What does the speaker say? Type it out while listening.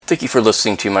Thank you for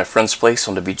listening to My Friend's Place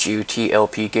on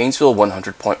WGUT-LP Gainesville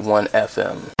 100.1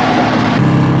 FM.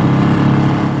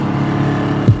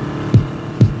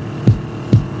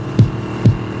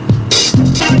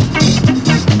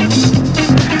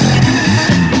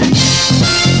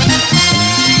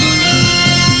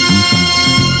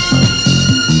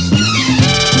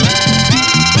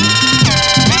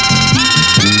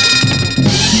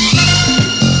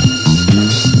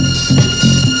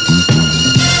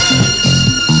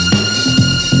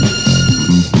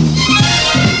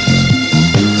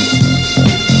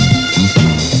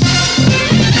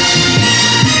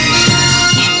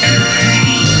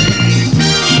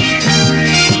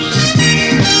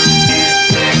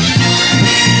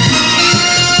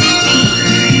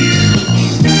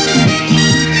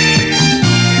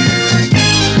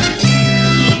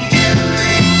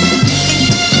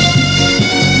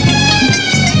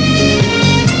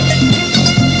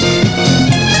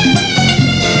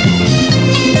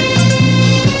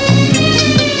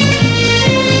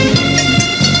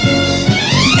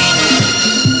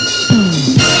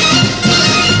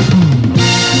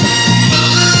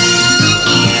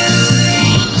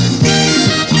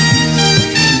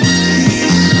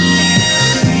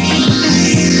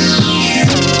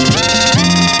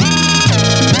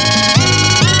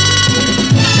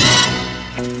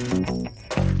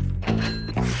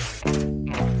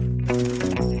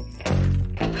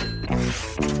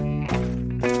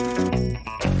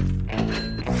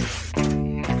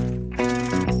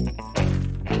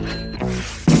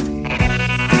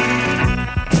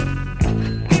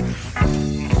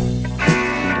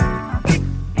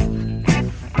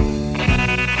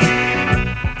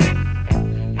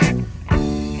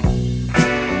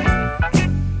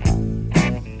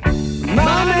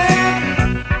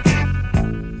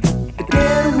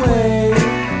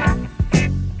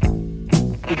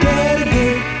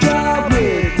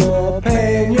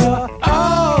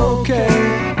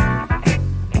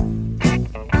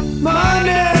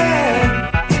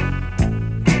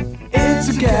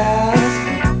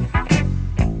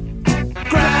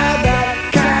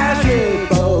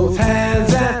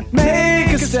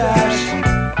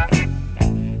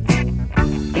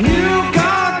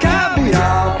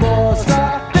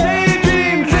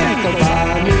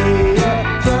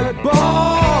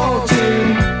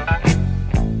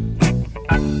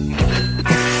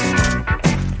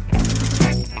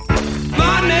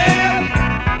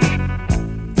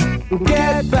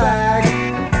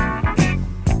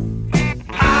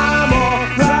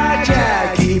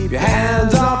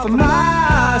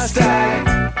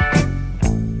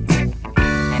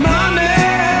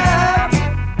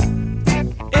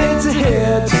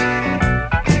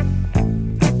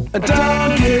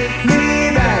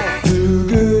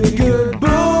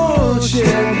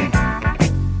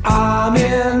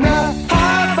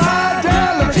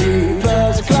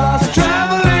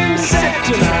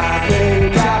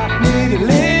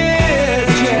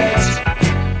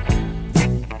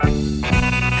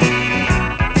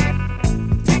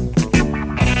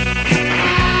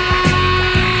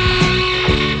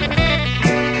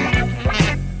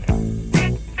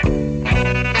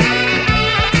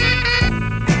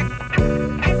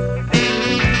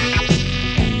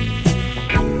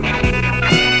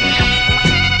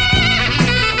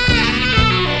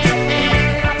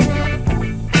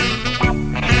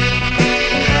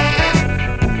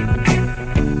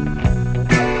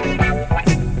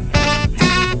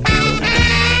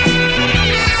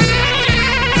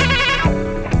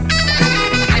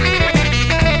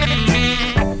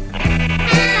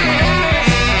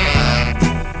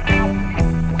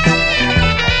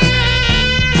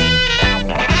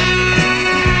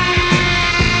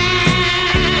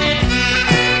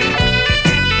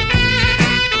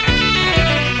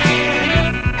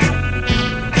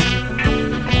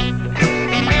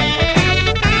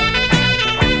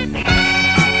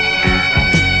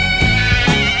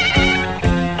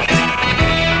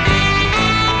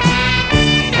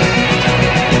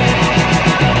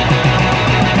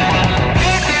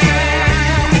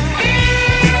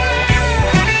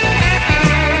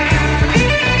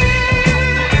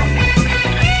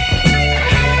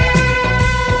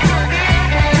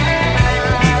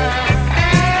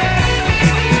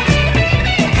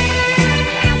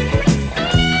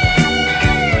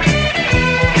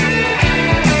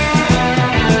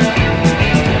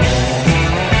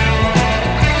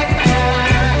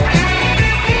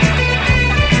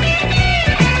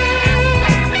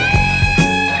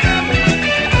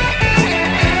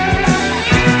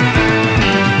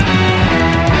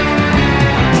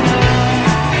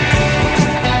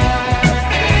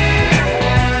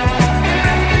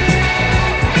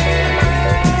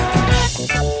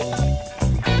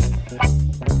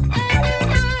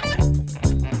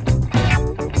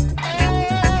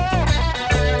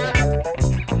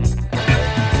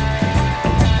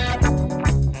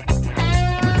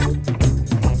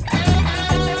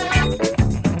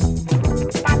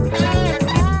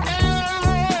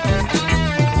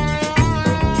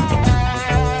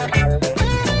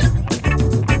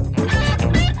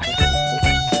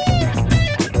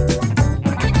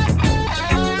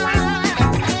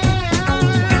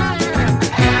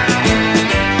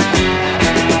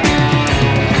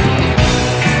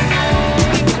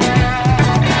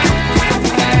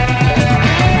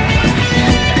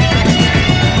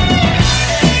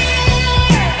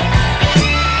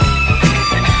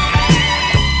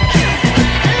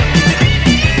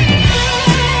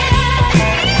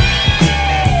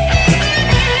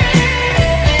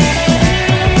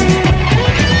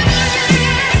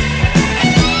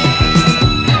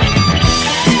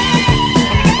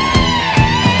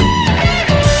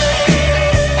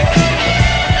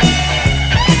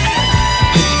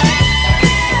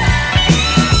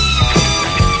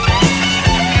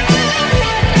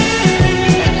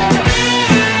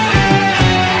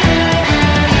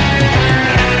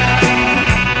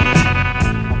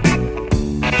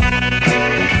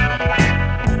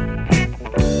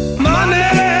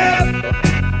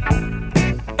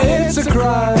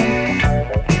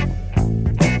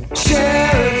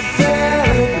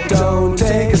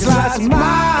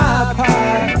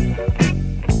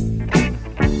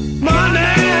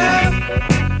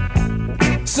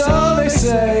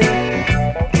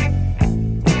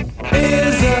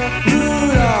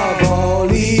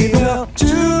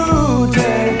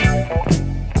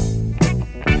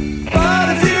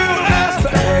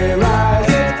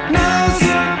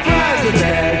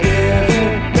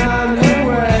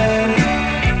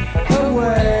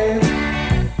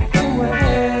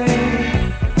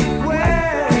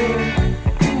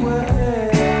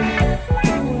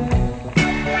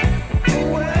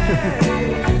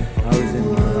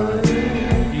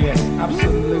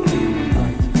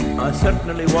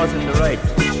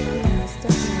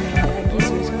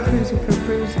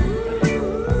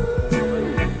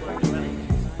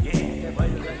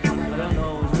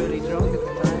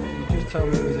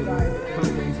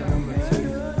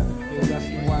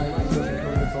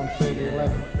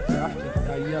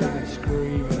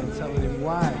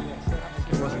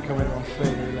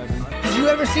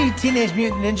 see Teenage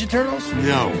Mutant Ninja Turtles?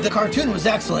 No. The cartoon was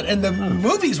excellent, and the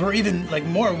movies were even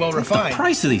more well refined. The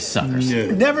price of these suckers.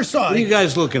 No. Never saw it. What are you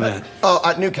guys looking at?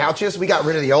 New couches. We got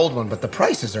rid of the old one, but the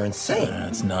prices are insane.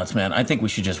 That's nuts, man. I think we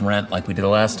should just rent like we did the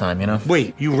last time, you know?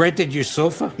 Wait, you rented your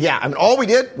sofa? Yeah, I mean, all we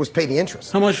did was pay the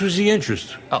interest. How much was the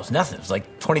interest? Oh, it's nothing. It was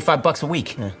like $25 a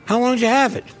week. How long did you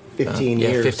have it? 15 Yeah,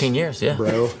 years. 15 years, yeah.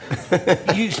 Bro.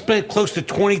 You spent close to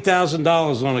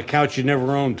 $20,000 on a couch you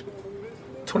never owned.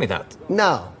 20,000.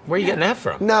 No. Where are you getting that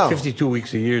from? No. 52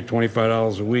 weeks a year,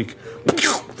 $25 a week.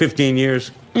 15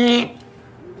 years.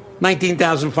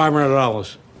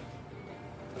 $19,500.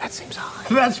 That seems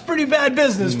high. That's pretty bad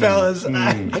business, fellas.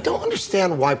 I don't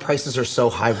understand why prices are so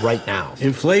high right now.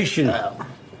 Inflation.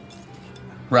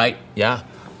 Right, yeah.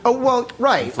 Oh, well,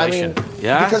 right. Inflation. I mean,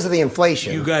 Yeah? because of the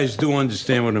inflation. You guys do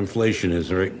understand what inflation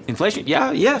is, right? Inflation?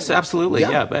 Yeah, yes, absolutely,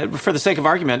 Yeah. yeah. But for the sake of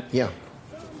argument, Yeah.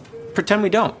 pretend we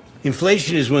don't.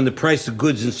 Inflation is when the price of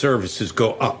goods and services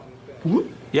go up.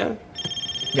 Yeah.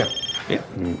 Yeah. Yeah.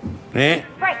 Eh?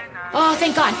 Frank. Oh,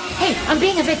 thank God. Hey, I'm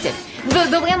being evicted.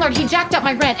 The landlord, he jacked up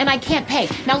my rent, and I can't pay.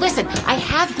 Now listen, I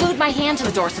have glued my hand to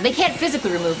the door, so they can't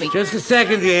physically remove me. Just a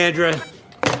second, Deandra.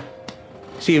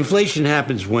 See, inflation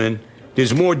happens when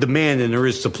there's more demand than there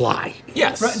is supply.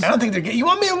 Yes. Right, I don't think they're getting. You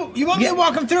want me to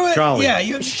walk them through it? Charlie. Yeah,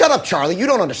 you. Shut up, Charlie. You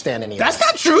don't understand any of That's this.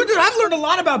 not true, dude. I've learned a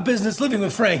lot about business living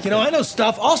with Frank. You know, I know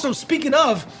stuff. Also, speaking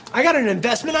of, I got an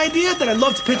investment idea that I'd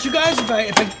love to pitch you guys if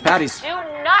I Patty's. Do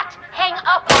not hang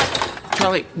up on me.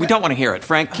 Charlie, we don't want to hear it.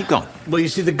 Frank, keep going. Well, you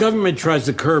see, the government tries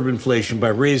to curb inflation by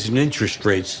raising interest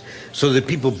rates so that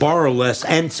people borrow less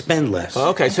and spend less.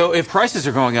 Okay, so if prices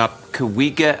are going up, could we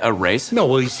get a raise? No,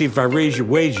 well, you see, if I raise your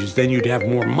wages, then you'd have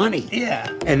more money. Yeah.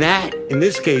 And that, in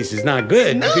this case, is not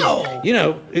good. No. Because, you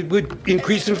know, it would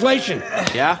increase inflation.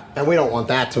 Yeah? And we don't want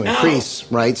that to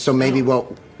increase, right? So maybe what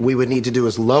we would need to do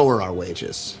is lower our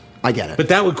wages. I get it. But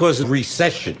that would cause a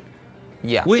recession,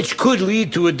 Yeah. which could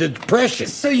lead to a depression.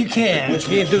 So you can. Which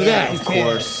can't do that. of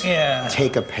course. Yeah.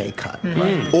 Take a pay cut.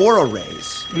 Or a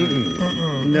raise.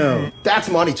 No. That's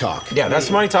money talk. Yeah, that's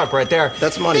money talk right there.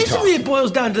 That's money talk. Basically, it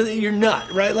boils down to your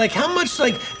nut, right? Like, how much,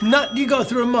 nut do you go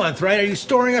through a month, right? Are you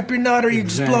storing up your nut, or are you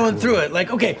just blowing through it? Like,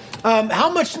 okay, how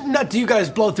much nut do you guys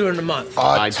blow through in a month?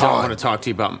 I don't want to talk to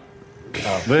you about...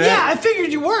 Yeah, I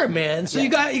figured you were, man. So you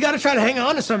got to try to hang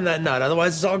on to some of that nut,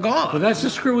 otherwise it's all gone. Well, that's the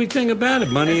screwy thing about it.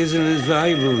 Money isn't as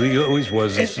valuable as it always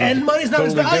was. And money's not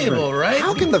as totally valuable, different. right?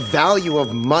 How can the value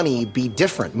of money be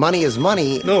different? Money is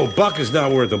money. No, a buck is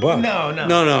not worth a buck. No.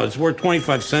 No, it's worth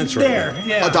 25 cents right There, now.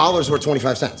 yeah. A dollar's worth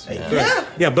 25 cents. Yeah.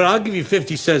 Yeah, but I'll give you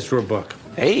 50 cents for a buck.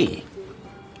 Hey.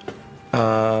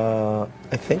 I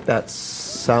think that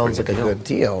sounds like a good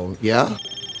deal. Yeah?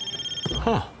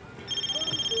 Huh.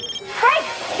 Frank,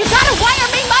 you gotta wire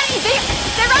me money.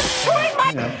 They're unscrewing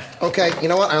my... Okay, you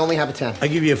know what? I only have a 10. I'll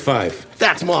give you a 5.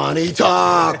 That's money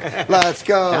talk. Let's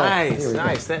go. Nice,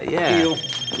 nice. Yeah. Deal.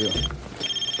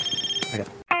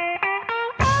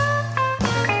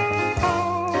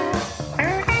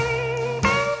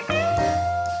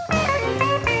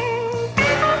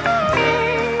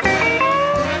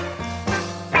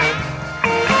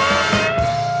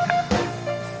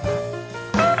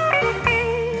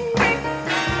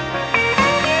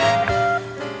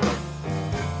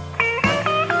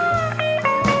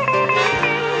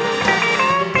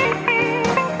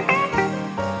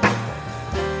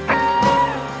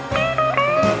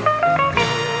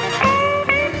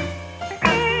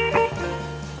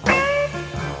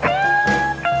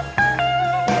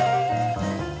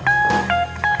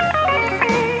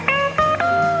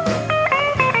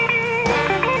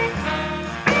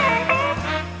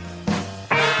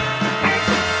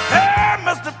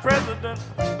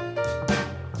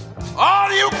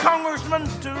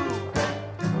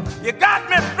 You got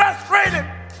me frustrated,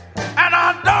 and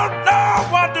I don't know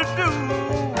what to do.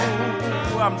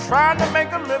 I'm trying to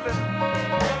make a living.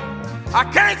 I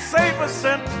can't save a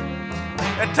cent.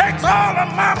 It takes all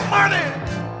of my money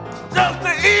just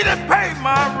to eat and pay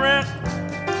my rent.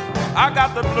 I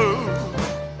got the blues.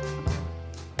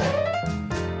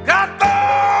 Got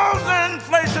those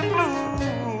inflation blues.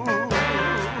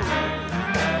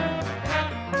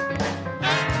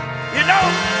 You know,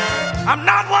 I'm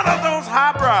not one of those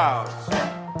highbrows.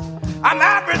 I'm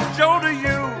average Joe to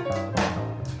you.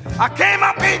 I came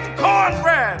up eating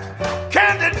cornbread,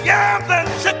 candied yams, and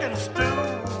chicken stew.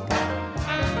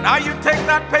 Now you take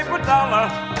that paper dollar,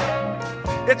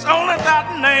 it's only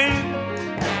that name.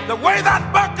 The way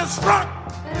that buck is struck,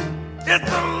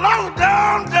 it's a low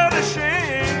down dirty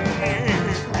shame.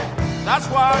 That's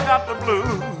why I got the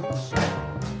blues.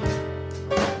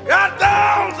 Got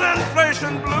those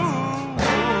inflation blues.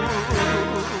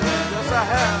 Yes, I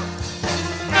have.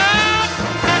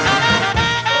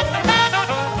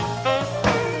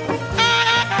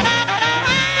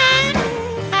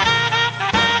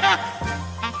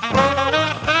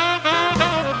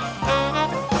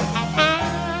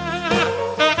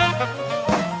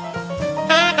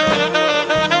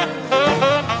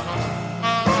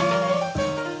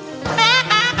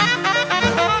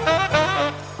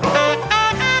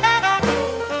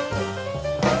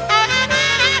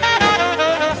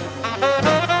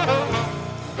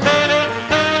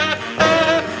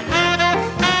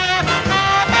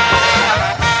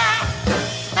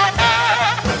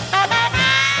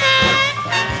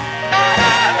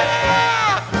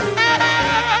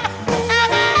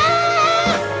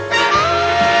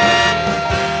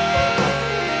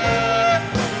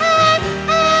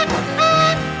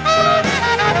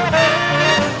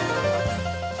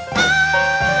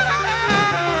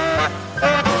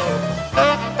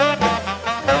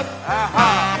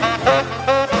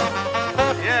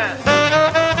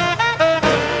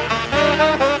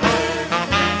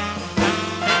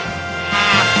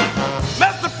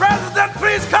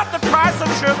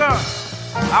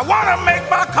 I wanna make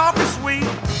my coffee sweet.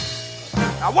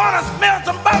 I wanna smell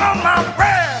some butter on my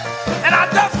bread. And I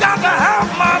just got to have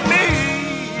my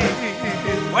meat.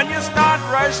 When you start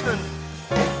rushing,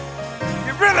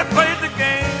 you really played the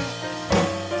game.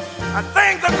 And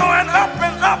things are going up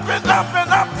and up and up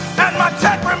and up. And my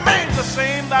check remains the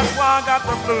same. That's why I got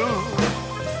the blues.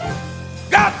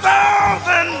 Got those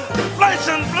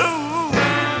inflation blues.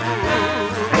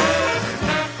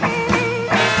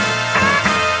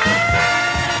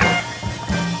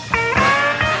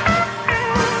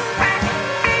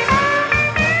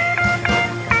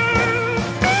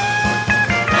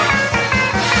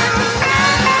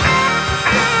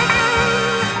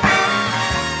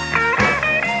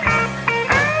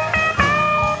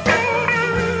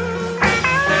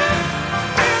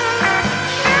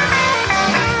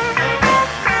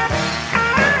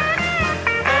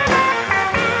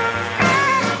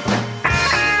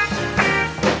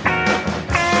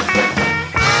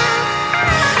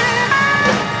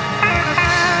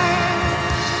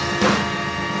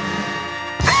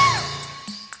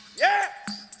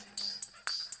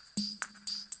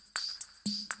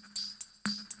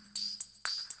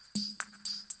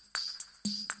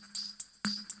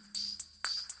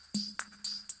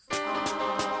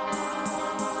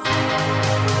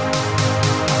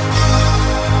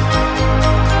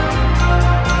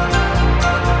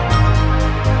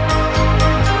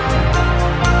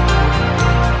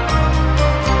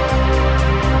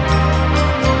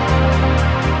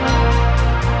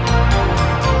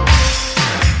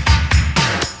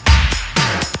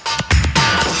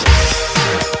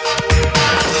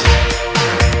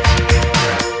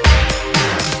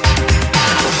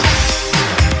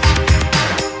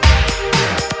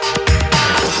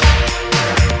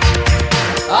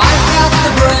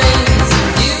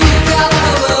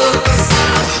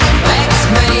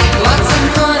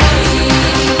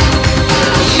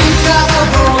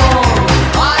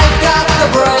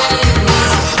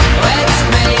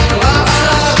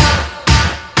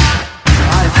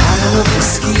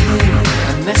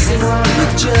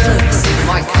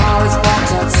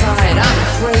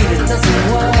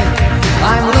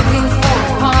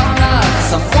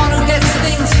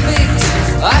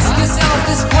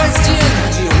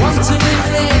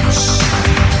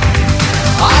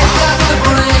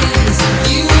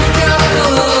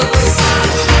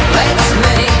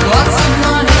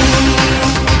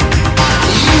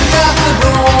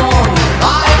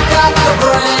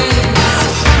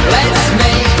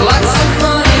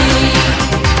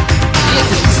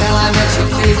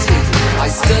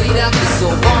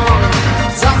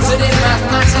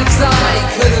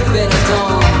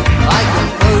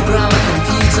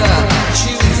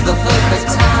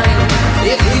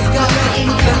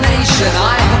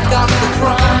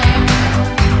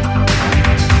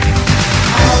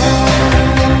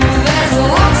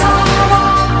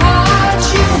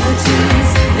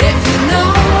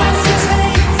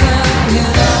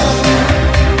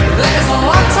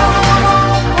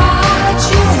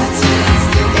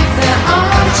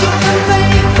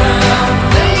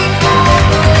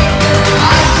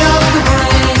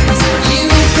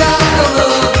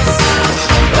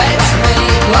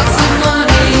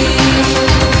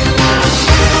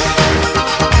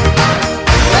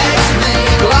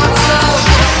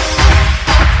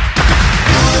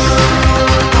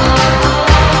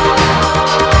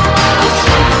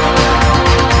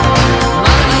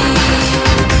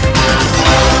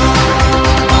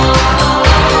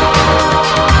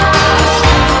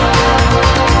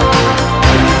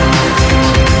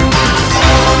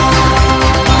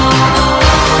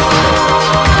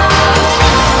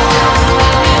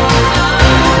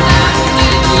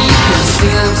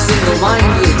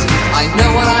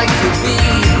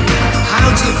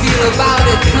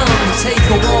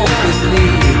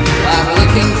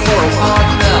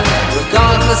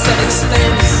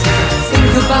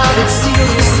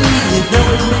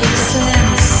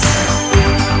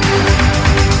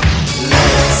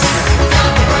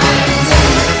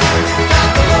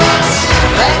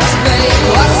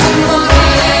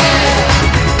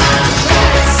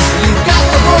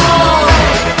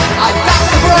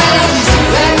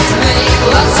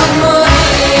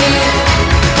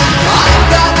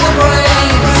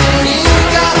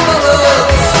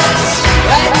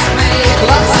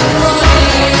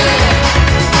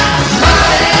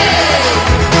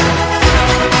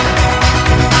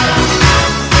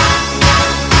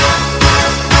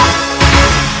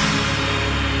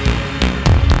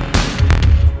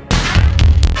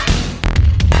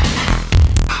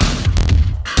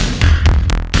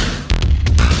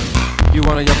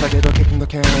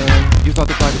 You thought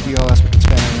the private BLS we could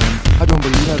spend. I don't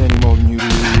believe that any more than you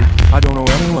do. I don't know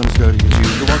any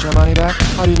want your money back?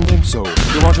 I didn't think so.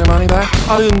 You want your money back?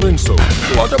 I didn't think so.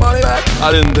 You want your money back?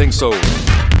 I didn't think so.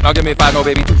 Now give me 5, no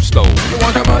baby, 2 slow. You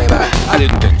want your money back? I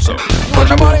didn't think so. You want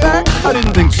your money back? I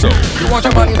didn't think so. You want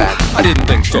your money back? I didn't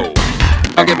think so.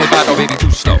 Now give me 5, no baby,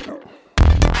 2 slow.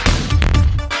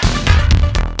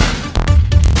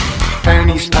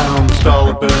 Pennies, pounds,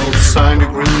 dollar bills, signed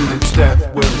agreements,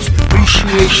 death wills,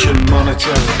 appreciation,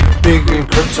 monetary, big in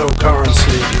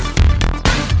cryptocurrency.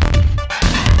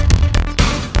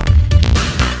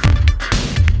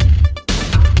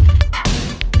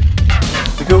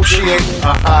 Negotiate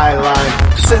a high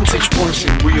line, percentage points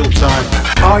in real time.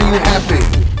 Are you happy?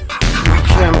 We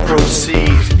can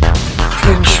proceed.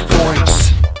 Pinch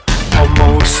points,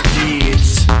 almost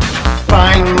deeds.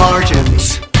 Fine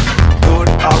margins, good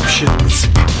options,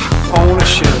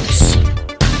 ownerships,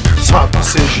 top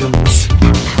decisions.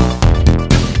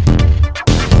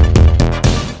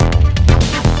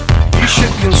 You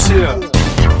should consider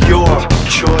your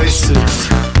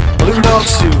choices. Leave it all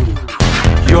to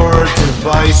your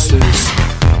devices.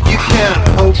 You can't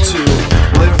hope to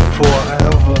live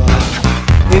forever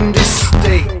in this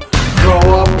state. Grow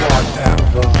up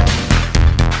whatever.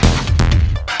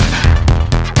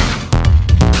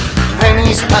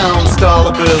 Pennies, pounds,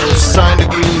 dollar bills, signed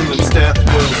agreements, death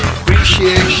wills,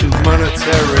 appreciation,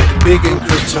 monetary, big in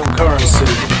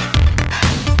cryptocurrency.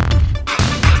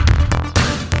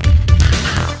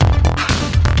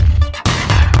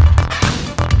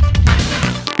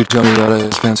 You tell me that I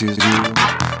as fancy as you.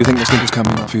 You think the stink is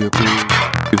coming off of your pool.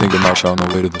 You think the march on the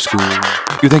way to the school.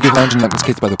 You think you're lounging like the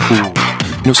skates by the pool.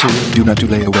 No sir, do not do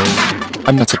lay away.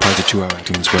 I'm not surprised that you are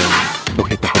acting this way. Go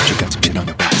hit the head, you got some shit on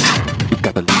your face. You've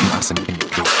got the lead mouse in your face.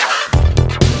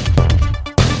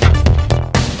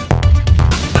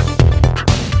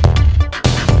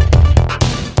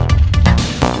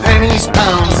 Pennies,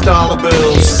 pounds, dollar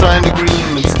bills, signed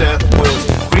agreements, death wills,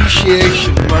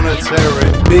 appreciation, monetary,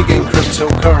 big in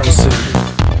cryptocurrency.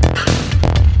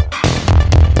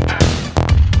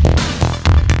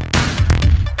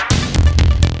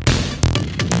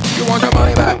 You want your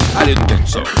money back? I didn't think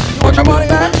so. You want your money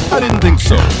back? I didn't think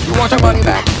so. You want your money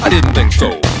back? I didn't think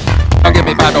so. Now give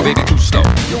me 5, no baby, 2 slow.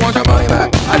 You want your money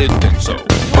back? I didn't think so.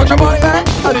 You want your money back?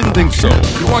 I didn't think so.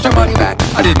 You want your money back?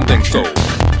 I didn't think so.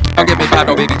 Now give me 5,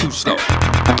 no baby, 2 slow.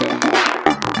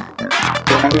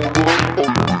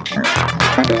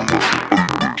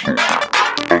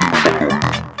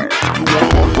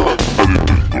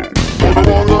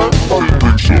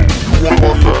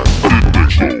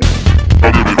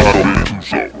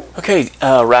 Okay,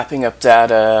 wrapping up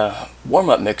that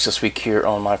warm-up mix this week here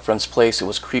on My Friend's Place. It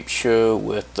was Creep Show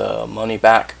with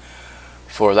Moneyback.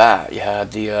 For that, you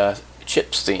had the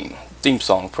Chips theme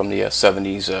song from the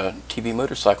 70s TV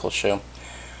motorcycle show.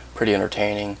 Pretty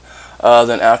entertaining.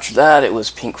 Then after that, it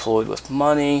was Pink Floyd with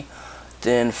Money.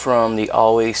 Then from the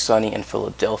Always Sunny in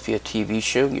Philadelphia TV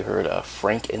show, you heard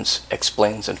Frank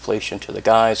explains inflation to the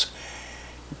guys.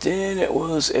 Then it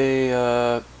was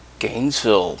a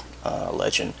Gainesville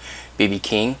legend, B.B.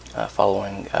 King,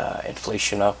 following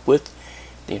inflation up with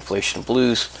the Inflation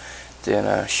Blues.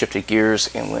 Then shifted gears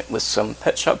and went with some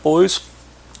Pet Shop Boys,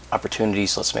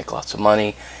 Opportunities, Let's Make Lots of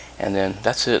Money. And then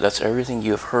that's it. That's everything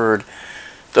you've heard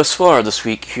thus far this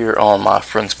week here on My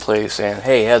Friend's Place. And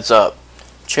hey, heads up,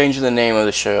 changing the name of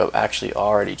the show. I've actually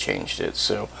already changed it.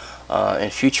 So in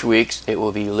future weeks, it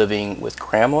will be Living with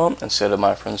Cramela instead of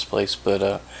My Friend's Place.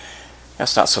 But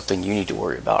that's not something you need to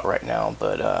worry about right now.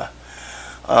 But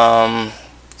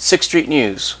 6th Street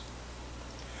News.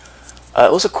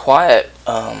 It was a quiet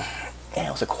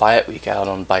week out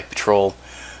on bike patrol,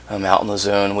 out in the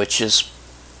zone, which is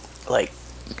like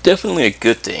definitely a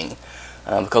good thing,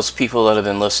 because people that have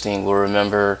been listening will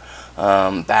remember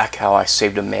back how I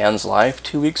saved a man's life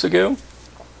 2 weeks ago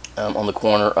on the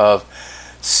corner of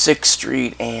 6th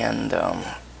Street and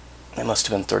it must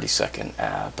have been 32nd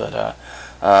Ave, but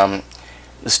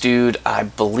this dude, I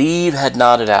believe, had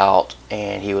nodded out,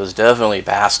 and he was definitely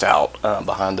passed out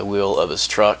behind the wheel of his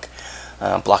truck,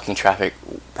 blocking traffic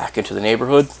back into the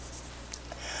neighborhood.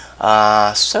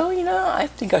 So, I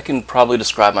think I can probably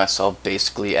describe myself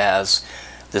basically as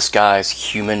this guy's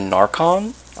human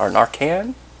Narcan, or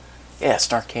Narcan? Yeah, it's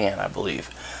Narcan, I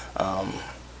believe.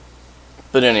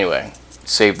 But anyway,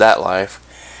 saved that life.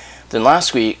 Then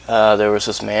last week, there was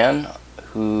this man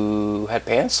who had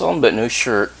pants on but no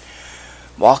shirt,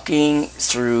 walking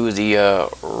through the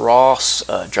Ross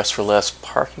Dress for Less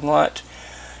parking lot,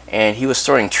 and he was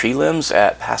throwing tree limbs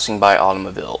at passing by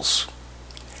automobiles.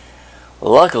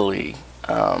 Luckily,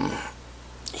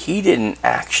 he didn't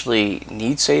actually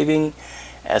need saving,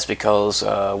 as because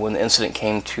when the incident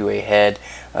came to a head,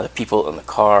 the people in the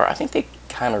car, I think they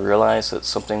kind of realized that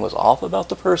something was off about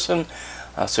the person.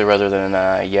 So rather than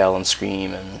yell and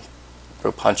scream and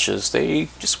throw punches, they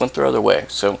just went their other way.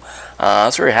 So I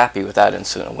was very happy with that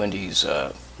incident at Wendy's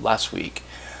last week.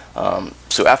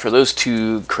 So after those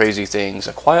two crazy things,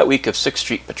 a quiet week of 6th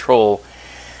Street patrol,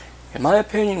 in my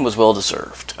opinion, was well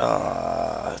deserved.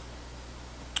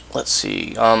 Let's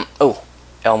see.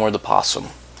 Elmer the Possum.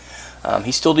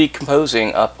 He's still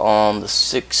decomposing up on the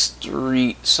 6th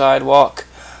Street sidewalk.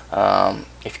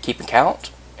 If you keep count,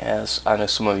 as I know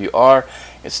some of you are,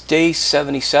 it's day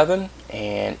 77,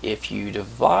 and if you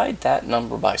divide that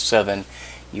number by 7,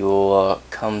 you'll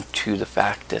come to the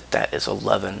fact that that is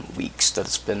 11 weeks that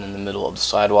it's been in the middle of the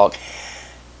sidewalk.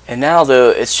 And now, though,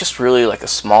 it's just really like a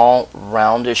small,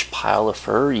 roundish pile of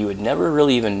fur you would never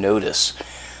really even notice,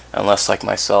 unless, like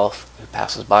myself, who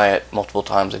passes by it multiple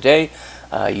times a day,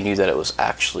 you knew that it was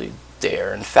actually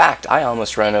there. In fact, I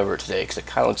almost ran over it today because it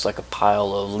kind of looks like a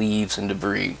pile of leaves and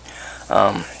debris.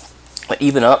 But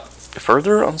even up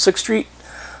further on 6th Street,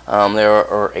 there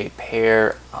are a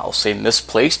pair, I'll say,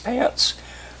 misplaced pants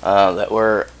that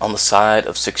were on the side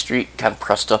of 6th Street, kind of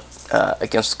pressed up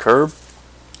against the curb.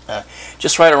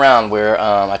 Just right around where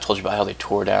I told you about how they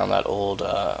tore down that old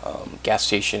gas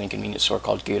station and convenience store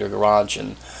called Gator Garage,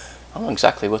 and I don't know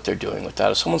exactly what they're doing with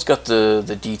that. If someone's got the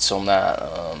deets on that,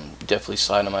 definitely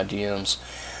slide in my DMs.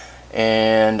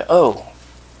 And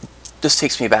this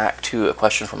takes me back to a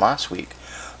question from last week.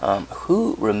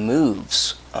 Who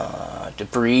removes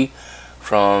debris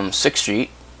from 6th Street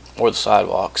or the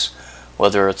sidewalks,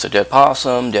 whether it's a dead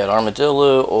possum, dead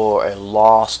armadillo, or a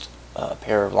lost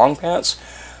pair of long pants?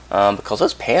 Because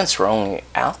those pants were only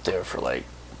out there for like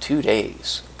 2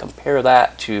 days. Compare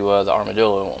that to the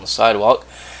armadillo on the sidewalk.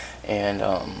 And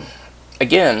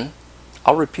again,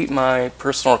 I'll repeat my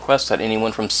personal request that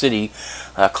anyone from City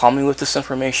call me with this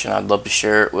information. I'd love to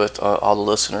share it with all the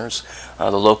listeners,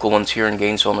 the local ones here in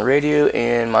Gainesville on the radio,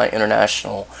 and my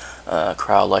international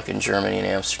crowd like in Germany and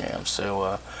Amsterdam.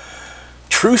 So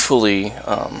truthfully,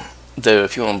 though,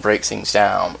 if you want to break things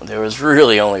down, there was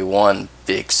really only one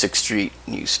big 6th Street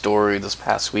news story this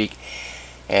past week,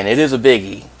 and it is a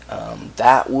biggie.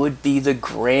 That would be the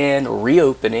grand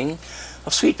reopening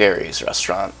of Sweetberries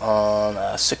restaurant on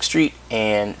 6th Street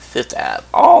and 5th Ave.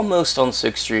 Almost on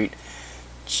 6th Street,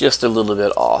 just a little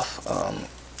bit off,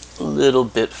 a little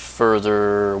bit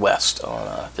further west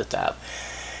on 5th Ave.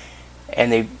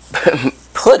 And they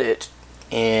put it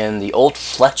in the old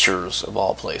Fletcher's of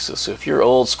all places. So if you're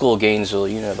old school Gainesville,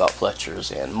 you know about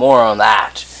Fletcher's, and more on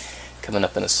that coming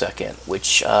up in a second.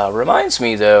 Which reminds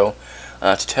me, though,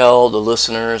 to tell the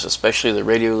listeners, especially the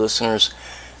radio listeners,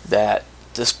 that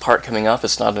this part coming up,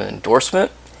 it's not an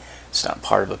endorsement, it's not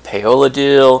part of a payola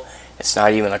deal, it's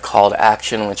not even a call to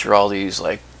action, which are all these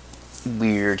like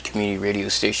weird community radio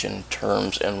station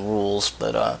terms and rules.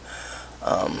 But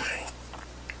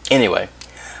anyway,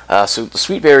 so the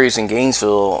Sweetberries in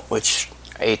Gainesville, which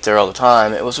I ate there all the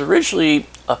time, it was originally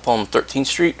up on 13th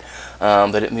Street,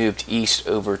 but it moved east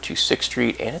over to 6th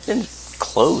Street, and it's been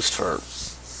closed for,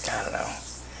 I don't know,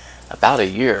 about a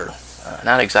year.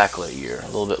 Not exactly a year, a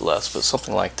little bit less, but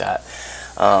something like that.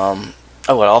 I'd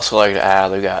also like to add,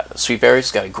 they've got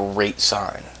Sweetberries got a great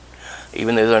sign.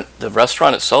 Even though the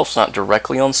restaurant itself's not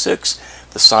directly on 6th,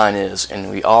 the sign is, and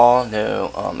we all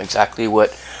know exactly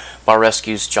what Bar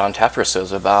Rescue's John Taffer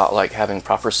says about like having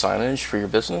proper signage for your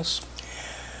business.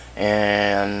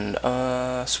 And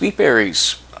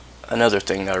Sweetberries, another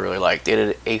thing that I really like, they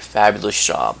did a fabulous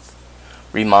job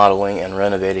remodeling and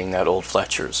renovating that old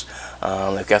Fletcher's.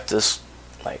 They've got this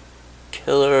like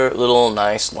killer little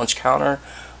nice lunch counter.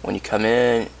 When you come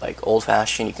in, like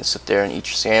old-fashioned, you can sit there and eat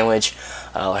your sandwich.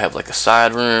 I have like a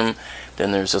side room.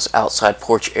 Then there's this outside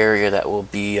porch area that will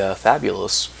be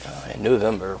fabulous in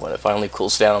November when it finally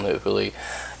cools down, hopefully.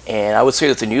 And I would say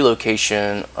that the new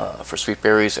location for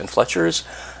Sweetberries and Fletcher's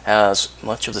has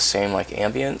much of the same like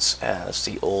ambience as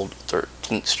the old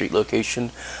 13th Street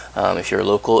location. If you're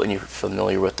local and you're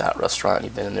familiar with that restaurant,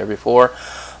 you've been in there before.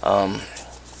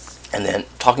 And then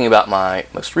talking about my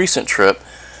most recent trip,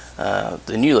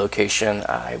 the new location,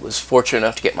 I was fortunate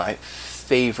enough to get my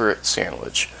favorite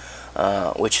sandwich,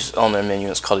 which is on their menu.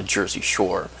 It's called a Jersey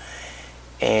Shore.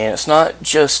 And it's not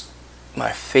just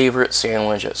my favorite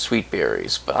sandwich at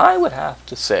Sweetberries, but I would have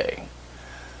to say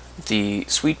the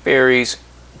Sweetberries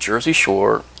Jersey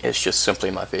Shore is just simply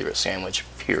my favorite sandwich,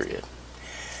 period.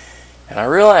 And I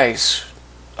realize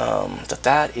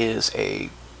that is a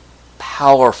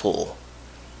powerful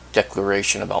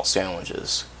declaration about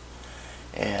sandwiches.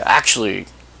 And actually,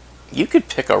 you could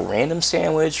pick a random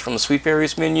sandwich from the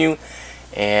Sweetberries menu,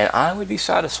 and I would be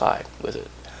satisfied with it.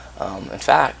 In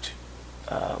fact,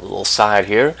 a little side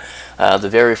here. The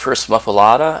very first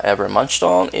muffalata ever munched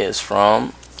on is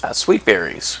from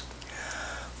Sweetberries.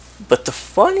 But the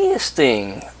funniest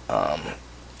thing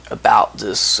about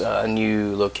this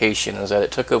new location is that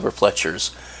it took over Fletcher's,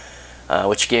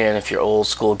 which again, if you're old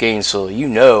school Gainesville, you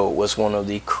know was one of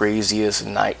the craziest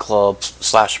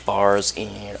nightclubs / bars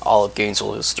in all of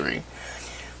Gainesville history.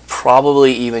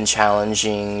 Probably even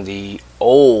challenging the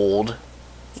old,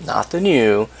 not the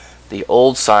new, the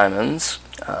old Simons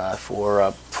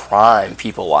for prime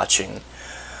people watching.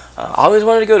 I always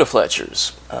wanted to go to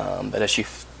Fletcher's, but as you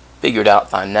figured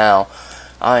out by now,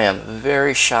 I am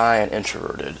very shy and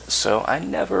introverted, so I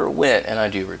never went, and I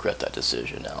do regret that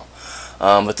decision now.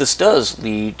 But this does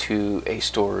lead to a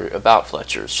story about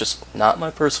Fletcher's, just not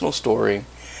my personal story,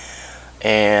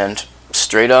 and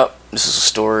straight up, this is a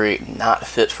story not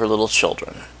fit for little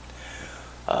children.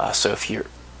 So if you've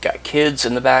got kids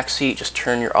in the back seat, just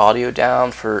turn your audio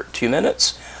down for 2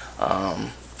 minutes.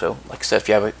 So like I said, if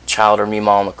you have a child or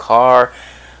Meemaw in the car,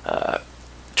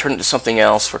 turn it to something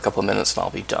else for a couple of minutes and I'll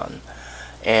be done.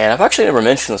 And I've actually never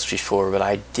mentioned this before, but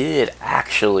I did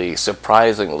actually,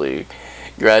 surprisingly,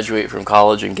 graduate from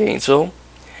college in Gainesville.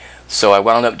 So I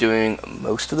wound up doing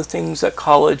most of the things that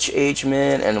college-age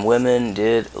men and women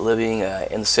did living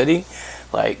in the city,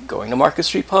 like going to Market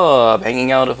Street Pub,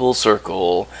 hanging out at Full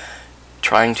Circle,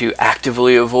 trying to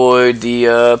actively avoid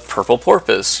the purple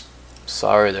porpoise.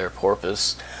 Sorry there,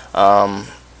 porpoise.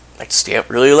 Like to stay up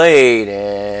really late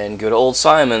and go to Old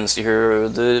Simon's to hear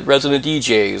the resident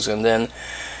DJs, and then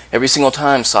every single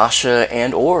time Sasha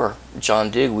and or John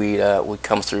Digweed would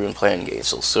come through and play in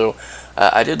Gainesville. So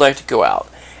I did like to go out.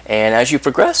 And as you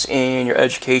progress in your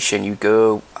education, you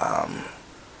go,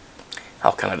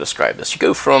 how can I describe this? You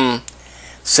go from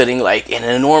sitting like in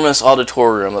an enormous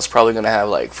auditorium that's probably going to have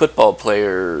like football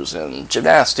players and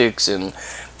gymnastics and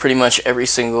pretty much every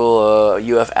single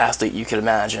UF athlete you could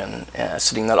imagine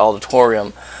sitting in that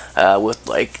auditorium with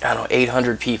like, I don't know,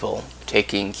 800 people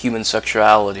taking human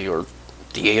sexuality or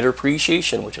theater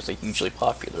appreciation, which is a hugely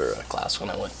popular class when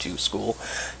I went to school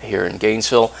here in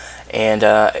Gainesville. And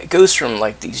it goes from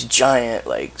like these giant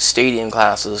like stadium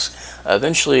classes,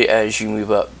 eventually as you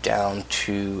move up down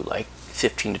to like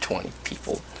 15 to 20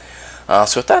 people.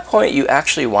 So at that point, you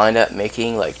actually wind up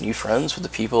making like new friends with the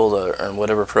people that are in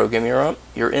whatever program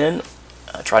you're in,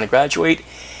 trying to graduate,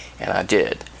 and I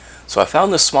did. So I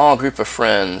found this small group of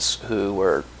friends who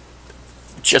were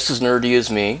just as nerdy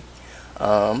as me,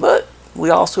 but we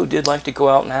also did like to go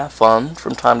out and have fun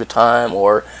from time to time,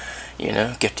 or, you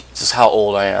know, this is how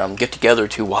old I am, get together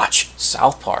to watch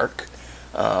South Park,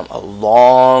 a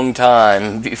long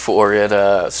time before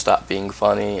it stopped being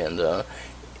funny and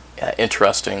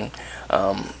interesting.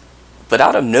 But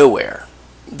out of nowhere,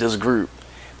 this group,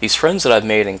 these friends that I've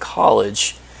made in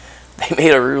college, they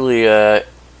made a really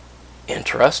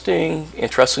interesting,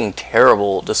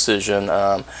 terrible decision.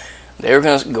 They were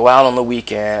going to go out on the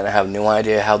weekend. I have no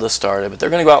idea how this started, but they're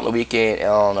going to go out on the weekend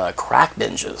on crack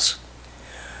binges,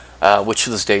 which to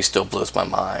this day still blows my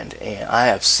mind. And I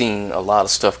have seen a lot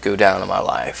of stuff go down in my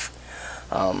life.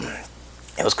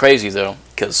 It was crazy, though,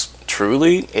 because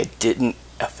truly, it didn't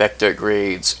affect their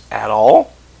grades at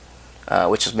all,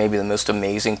 which is maybe the most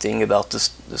amazing thing about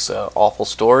this awful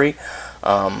story.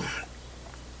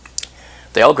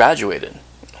 They all graduated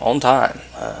on time,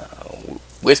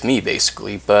 with me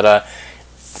basically, but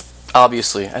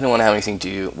obviously I didn't want to have anything to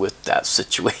do with that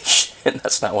situation.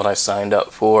 That's not what I signed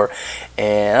up for,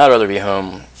 and I'd rather be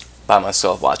home by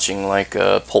myself watching like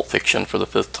Pulp Fiction for the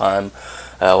 5th time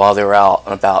while they were out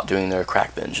and about doing their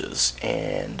crack binges.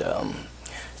 And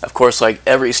of course, like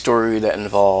every story that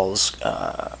involves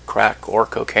crack or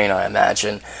cocaine, I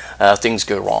imagine, things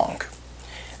go wrong.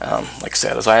 Like I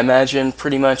said, as I imagine,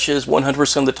 pretty much is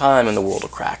 100% of the time in the world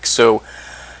of crack. So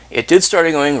it did start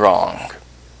going wrong.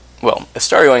 Well, it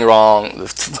started going wrong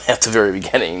at the very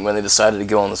beginning when they decided to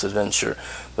go on this adventure.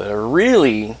 But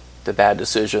really, the bad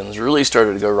decisions really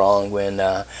started to go wrong when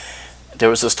there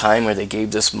was this time where they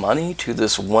gave this money to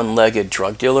this one-legged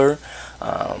drug dealer,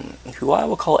 who I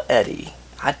will call Eddie.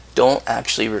 I don't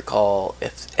actually recall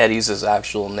if Eddie's his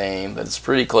actual name, but it's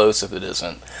pretty close if it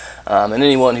isn't. And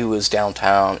anyone who was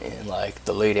downtown in like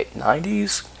the late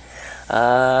 90s,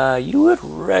 you would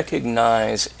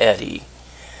recognize Eddie,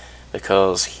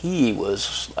 because he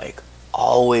was like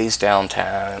always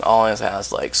downtown and always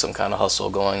has like some kind of hustle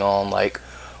going on, like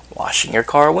washing your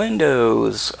car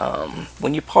windows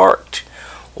when you parked,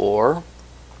 or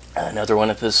another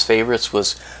one of his favorites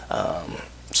was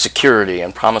security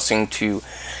and promising to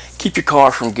keep your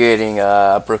car from getting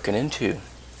broken into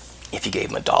if you gave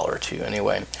him $1 or $2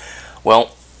 anyway.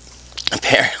 Well,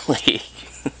 apparently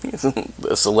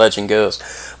as the legend goes.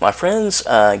 My friends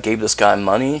gave this guy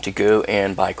money to go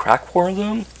and buy crack for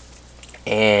them,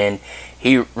 and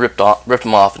he ripped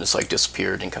them off and just like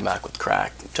disappeared and come back with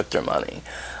crack. Took their money.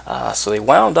 So they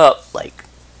wound up like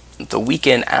the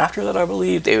weekend after that, I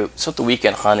believe. They spent the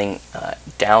weekend hunting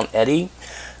down Eddie.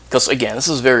 Because, again, this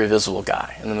is a very visible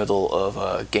guy in the middle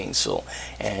of Gainesville.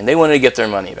 And they wanted to get their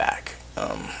money back,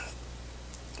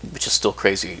 which is still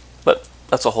crazy, but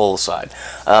that's a whole aside.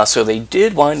 So they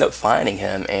did wind up finding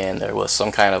him, and there was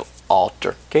some kind of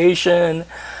altercation.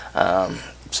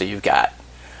 So you've got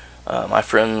my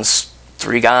friends,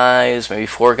 3 guys, maybe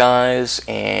 4 guys,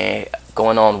 and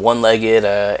going on one-legged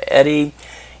Eddie.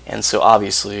 And so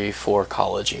obviously 4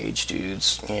 college-age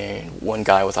dudes and 1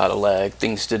 guy without a leg.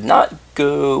 Things did not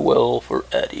go well for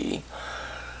Eddie.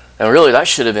 And really, that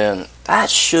should have been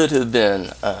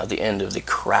the end of the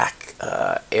crack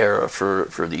era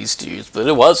for these dudes, but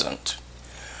it wasn't.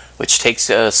 Which takes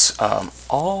us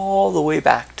all the way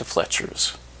back to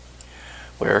Fletcher's,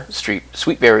 where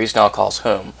Sweetberries now calls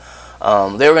home.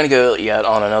 They were going to go yet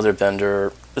on another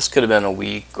bender. This could have been a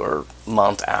week or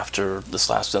month after this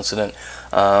last incident.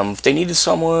 They needed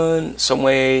someone,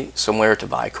 somewhere to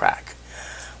buy crack,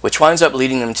 which winds up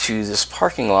leading them to this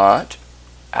parking lot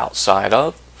outside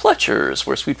of Fletcher's,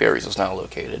 where Sweetberries is now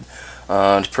located,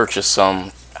 to purchase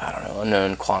some,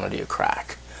 unknown quantity of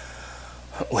crack,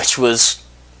 which was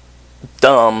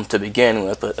dumb to begin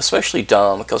with, but especially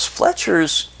dumb because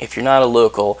Fletcher's, if you're not a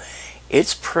local,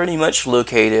 it's pretty much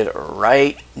located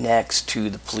right next to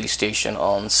the police station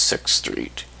on 6th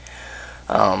Street.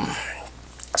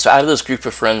 So out of this group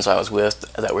of friends I was with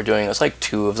that were doing, it was like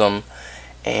 2 of them,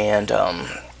 and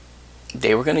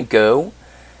they were going to go,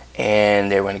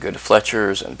 and they were going to go to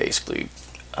Fletcher's and basically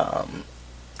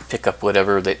pick up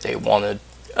whatever they wanted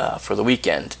for the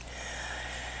weekend.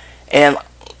 And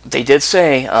they did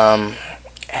say,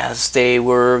 as they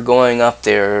were going up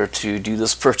there to do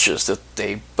this purchase, that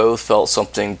they both felt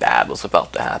something bad was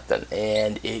about to happen,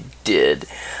 and it did.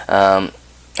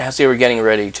 As they were getting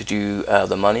ready to do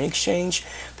the money exchange,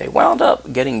 they wound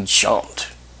up getting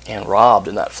jumped and robbed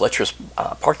in that Fletcher's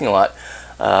parking lot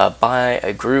by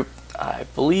a group, I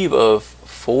believe, of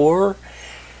 4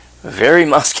 very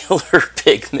muscular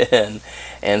big men,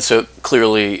 and so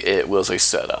clearly it was a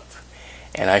setup.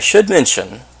 And I should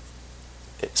mention,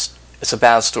 it's a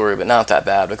bad story, but not that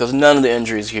bad, because none of the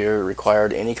injuries here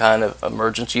required any kind of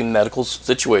emergency medical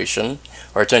situation,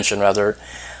 or attention rather,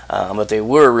 but they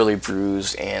were really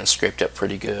bruised and scraped up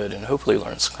pretty good, and hopefully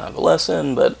learned some kind of a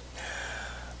lesson, but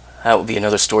that would be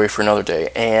another story for another day.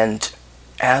 And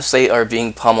as they are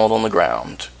being pummeled on the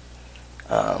ground,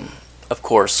 of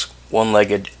course,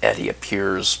 one-legged Eddie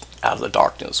appears out of the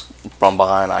darkness from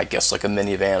behind, I guess, like a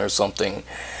minivan or something.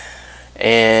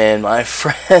 And my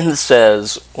friend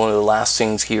says one of the last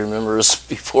things he remembers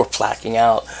before blacking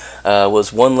out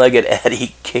was one-legged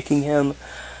Eddie kicking him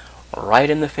right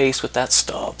in the face with that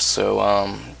stub. So,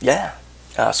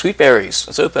 Sweetberries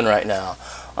is open right now.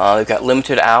 They've got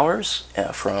limited hours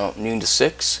from noon to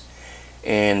 6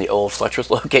 in the old Fletcher's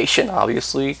location,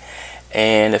 obviously.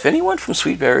 And if anyone from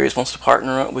Sweetberries wants to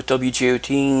partner up with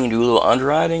WGOT and do a little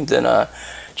underwriting, then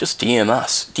just DM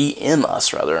us.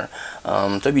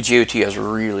 WGOT has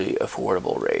really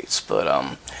affordable rates.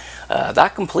 But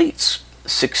that completes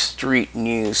 6th Street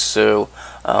News. So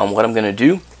what I'm going to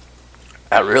do,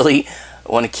 I really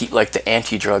want to keep like the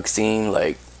anti-drug theme,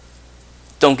 like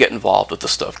don't get involved with the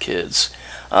stuff, kids.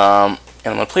 And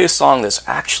I'm going to play a song that's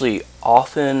actually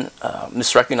often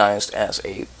misrecognized as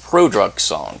a pro-drug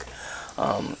song.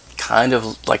 Kind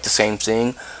of like the same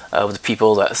thing with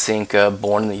people that think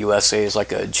Born in the USA is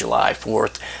like a July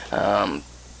 4th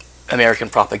American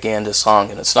propaganda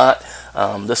song, and it's not.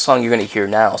 This song you're going to hear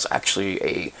now is actually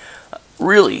a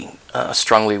really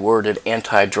strongly worded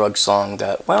anti-drug song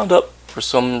that wound up for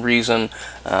some reason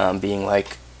being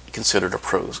like considered a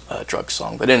pro-drug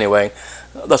song. But anyway,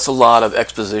 that's a lot of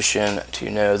exposition to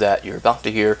know that you're about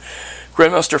to hear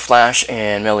Grandmaster Flash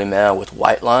and melle with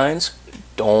White Lines.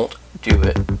 Don't do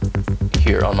it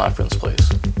here on My Friend's Place.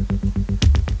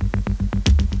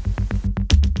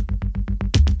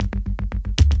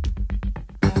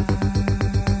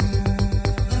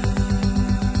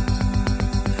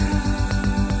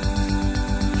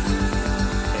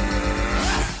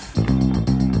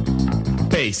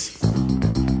 Bass.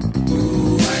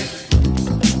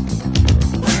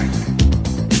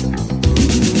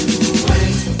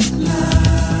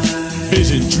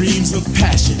 Vision, dreams of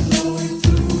passion.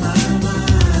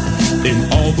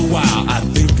 And all the while I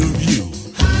think of you.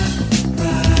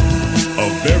 A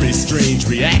very strange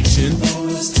reaction.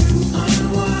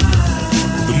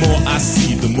 The more I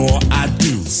see, the more I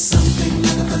do.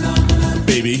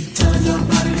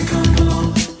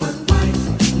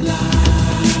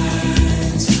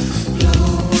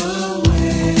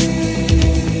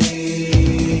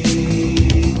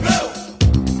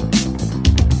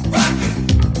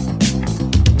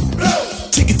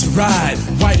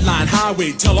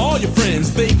 highway. Tell all your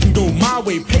friends they can go my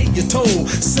way. Pay your toll,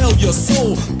 sell your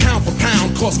soul. Pound for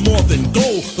pound costs more than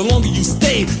gold. The longer you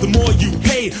stay, the more you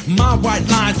pay. My white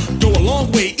lines go a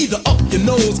long way, either up your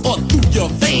nose or through your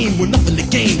vein, with nothing to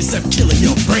gain except killing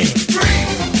your brain.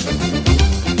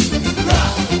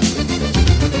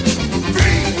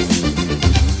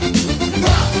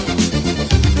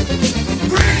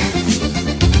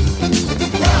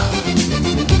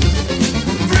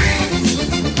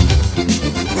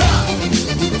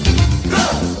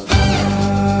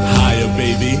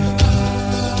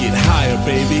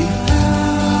 Baby,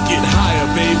 get higher,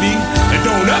 baby, and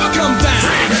don't ever come down.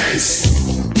 Freebase.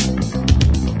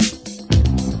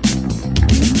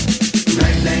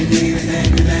 Ring dang diggity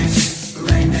dang dang,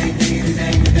 ring dang diggity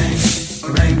dang dang,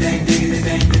 ring dang diggity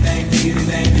dang dang, diggity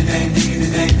dang dang, diggity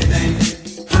dang dang.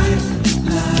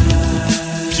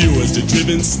 Pure as the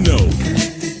driven snow,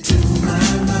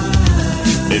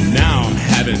 and now I'm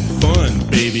having fun,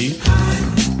 baby.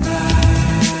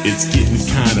 It's getting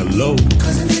kinda low.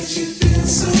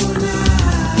 So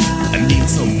I need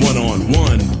some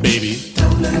one-on-one, baby.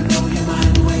 Don't let it blow your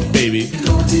mind away, baby.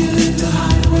 Go till into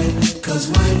hideaway, 'cause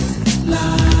white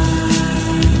lines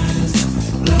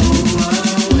blow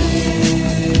away.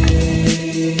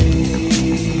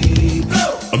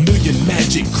 A million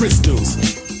magic crystals,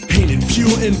 painted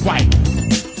pure and white.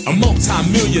 A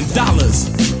multi-million dollars,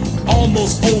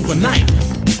 almost overnight.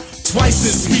 Twice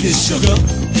as sweet as sugar,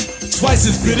 twice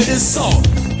as bitter as salt.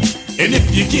 And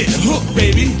if you get hooked,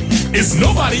 baby, it's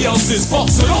nobody else's fault,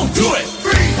 so don't do it.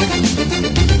 Free.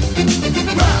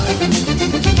 Rock.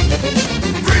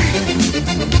 Free.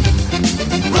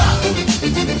 Rock.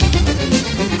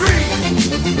 Free.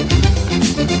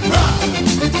 Rock.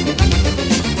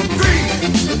 Free.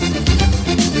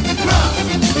 Rock.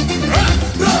 Rock.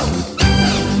 Go.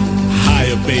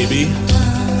 Higher, baby.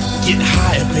 Get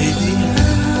higher, baby.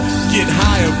 Get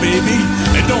higher, baby.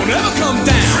 And don't ever come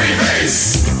down. Freebase.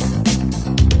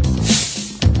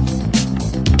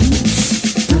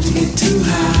 Too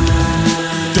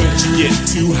high. Don't you get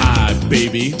too high,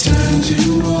 baby. Turn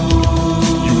you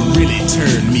on. You really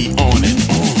turn me on and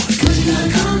on. 'Cause you gotta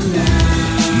come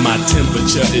down. My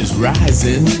temperature is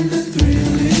rising. When the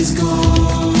thrill is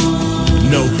gone.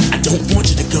 No, I don't want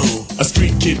you to go. A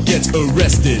street kid gets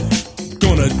arrested,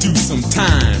 gonna do some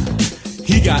time.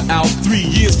 He got out 3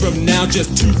 years from now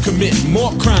just to commit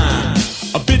more crime.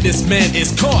 A businessman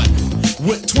is caught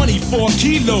with 24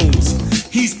 kilos.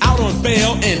 He's out on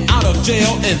bail and out of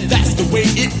jail, and that's the way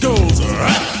it goes.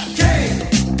 Cane,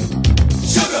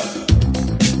 sugar,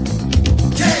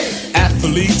 cane.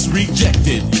 Athletes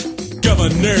rejected,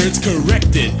 governors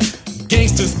corrected.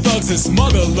 Gangsters, thugs, and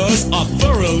smugglers are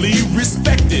thoroughly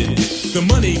respected. The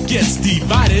money gets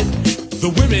divided, the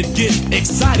women get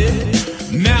excited.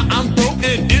 Now I'm broke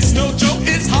and it's no joke,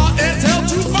 it's hard as hell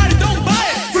to fight it, don't buy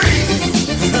it. Free!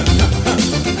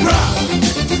 Rock!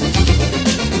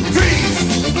 Freeze!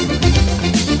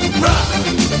 Rock!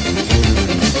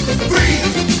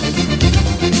 Freeze!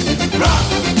 Rock!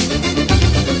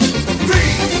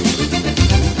 Freeze!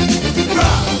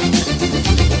 Rock!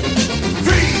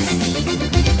 Freeze!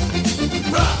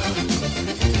 Rock!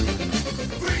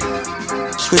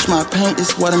 Switch my paint,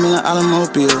 it's watermelon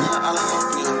automobile.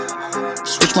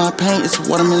 Switch my paint, it's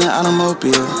watermelon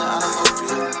automobile.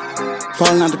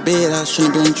 Falling out the bed, I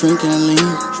shouldn't have been drinking lean.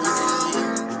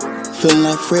 Feeling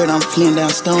like Fred, I'm fleeing down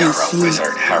Stone and sea.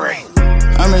 Wizard, hurry.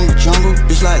 I'm in the jungle,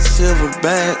 bitch like silver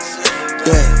bags.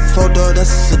 Yeah, 4-door,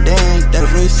 that's a sedan. That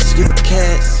race is get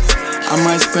cats. I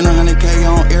might spend 100K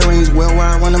on earrings, well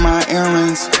wire one of my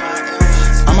earrings.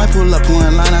 I might pull up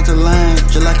one line after line,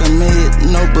 just like I made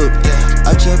notebook.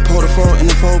 I just pulled a 4 in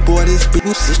the 4, boy, this bitch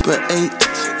was 6 for 8.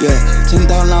 Yeah,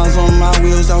 $10,000 on my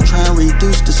wheels, I'll try and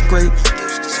reduce the scrape.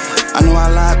 I know I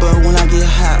lie, but when I get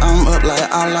hot, I'm up like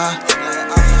Allah.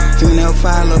 Female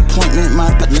file appointment, my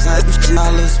business, I do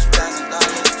 $2.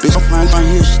 Bitch, I'm fine on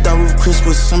here, start with Chris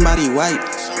with somebody white.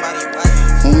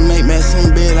 When we make mess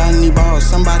in bed, I need balls,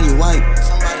 somebody white.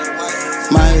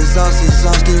 My exhaust is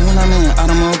exhausted when I'm in an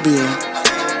automobile.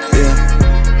 Yeah,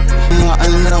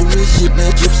 I wish it,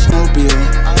 that Gypsy mobile.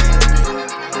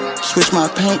 Switch my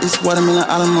paint, it's watermelon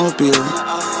automobile.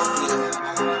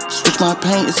 Switch my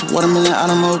paint, it's watermelon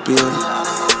automobile.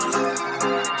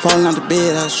 Falling out the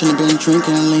bed, I shouldn't have been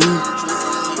drinking lean.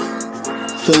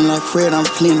 Feeling like Fred, I'm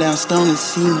fleeing down Stone and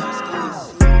sea.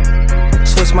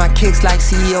 Switch my kicks like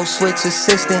CEO, switch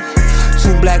assistant.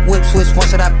 2 black whips, which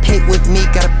ones that I pick with me,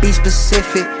 gotta be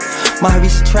specific. My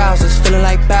Reese trousers, feeling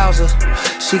like Bowser.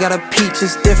 She got a peach,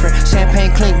 it's different.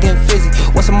 Champagne clink, getting fizzy.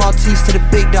 What's a Maltese to the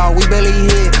big dog? We barely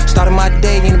here. Started my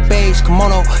day in the beige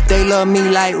kimono. They love me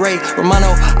like Ray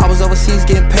Romano. I was overseas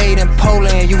getting paid in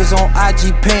Poland. You was on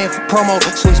IG paying for promo.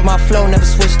 Switched my flow, never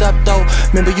switched up though.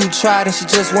 Remember you tried and she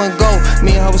just wouldn't go.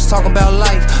 Me and her was talking about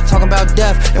life, talking about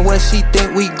death, and where she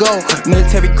think we go.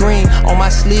 Military green on my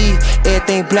sleeve,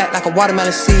 everything black like a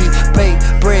watermelon seed. Pay,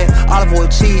 bread, olive oil,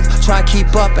 cheese. Try and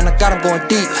keep up and I got them going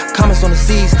deep. Comments on the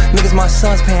Z's, niggas my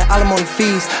sons paying alimony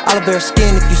fees. Olive bear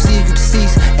skin, if you see it, you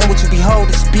deceased. And what you behold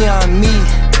is beyond me.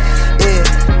 Yeah.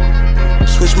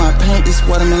 Switch my paint, it's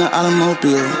watermelon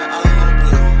automobile.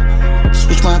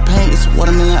 Switch my paint, it's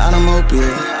watermelon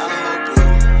automobile.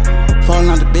 Falling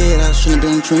out the bed, I shouldn't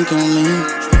been drinking lean.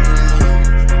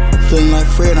 Feeling like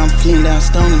Fred, I'm fleeing down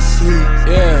Stone and sea.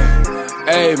 Yeah.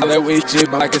 Hey, my that way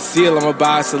jig like a seal, I'ma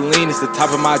buy a Celine, it's the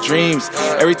top of my dreams.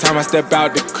 Every time I step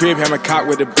out the crib, hammer cock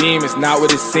with a beam, it's not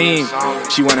what it seems.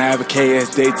 She wanna have a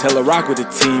KS day, tell her rock with the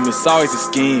team, it's always a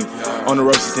scheme. On the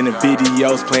road, she's in the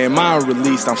videos, playing my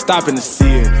unreleased, I'm stopping to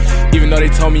see it. Even though they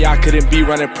told me I couldn't be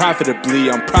running profitably,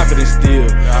 I'm profiting still.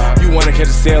 You wanna catch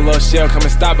a sail or shell, come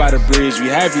and stop by the bridge, we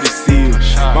happy to see you.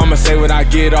 Mama say when I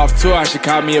get off tour, I should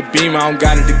call me a beam, I don't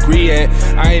got a degree yet.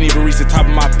 I ain't even reached the top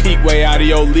of my peak, way out of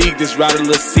your league, this route a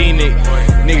little scenic.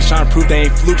 Niggas tryna prove they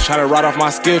ain't flukes, tryna ride off my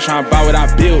skill, tryna buy what I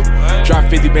built. Drop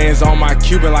 50 bands on my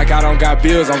Cuban like I don't got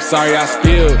bills, I'm sorry I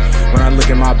spilled. When I look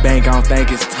at my bank, I don't think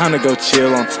it's time to go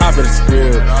chill on top of the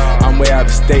script. I'm way out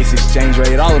of States, exchange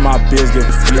rate, all of my bills give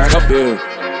a free, I go bill.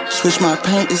 Switch my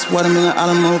paint, it's watermelon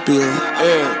automobile.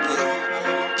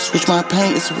 Yeah. Switch my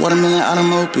paint, it's watermelon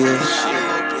automobile.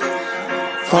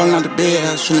 Falling out the bed,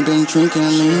 I shouldn't been drinking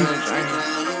lean.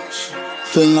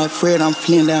 Feeling like Fred, I'm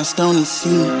fleeing down Stony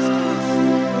Sea.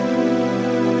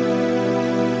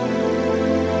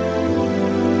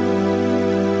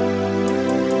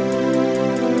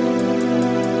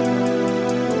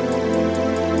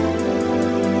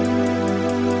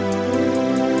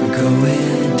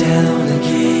 Going down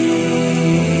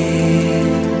again,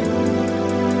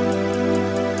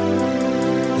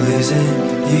 losing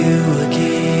you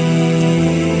again.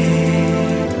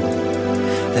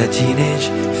 That teenage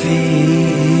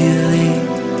feeling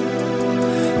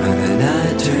when the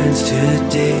night turns to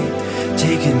day,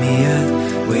 taking me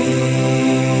away.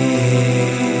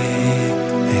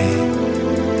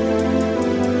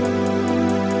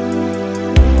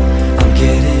 I'm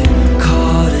getting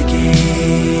caught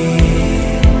again,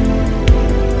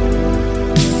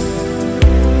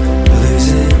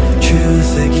 losing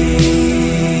truth again.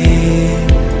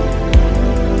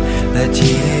 That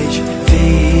teenage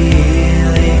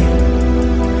feeling,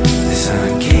 the sun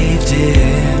caved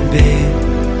in bed,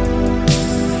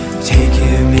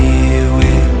 taking me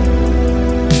away.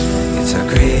 It's our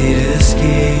great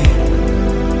escape.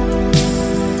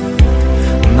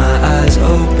 My eyes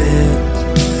opened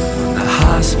on the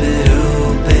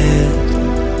hospital bed,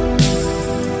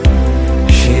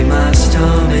 shade my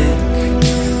stomach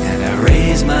and I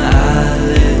raised my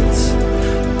eyelids.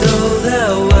 Though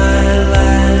that white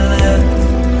light left,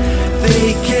 they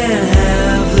can't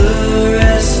have the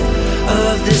rest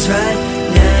of this right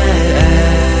now.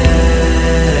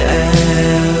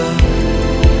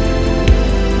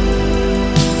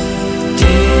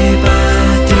 Day by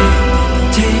day,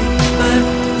 take my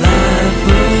life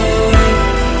away,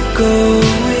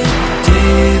 going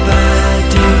day by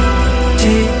day,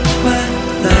 take my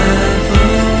life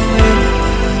away,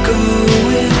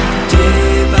 going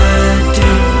day by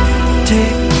day,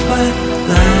 take my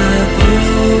life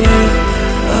away,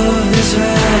 of this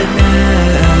right now.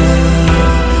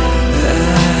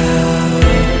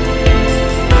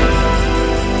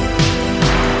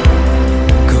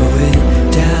 Going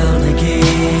down again,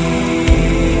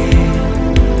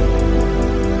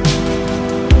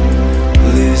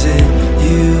 losing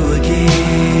you again.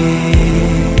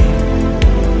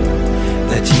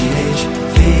 That teenage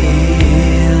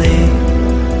feeling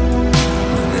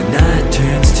when the night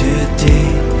turns to day,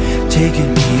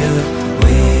 taking me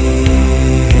away.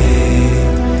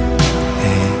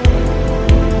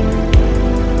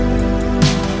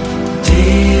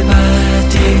 Day by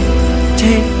day,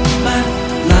 take my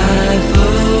life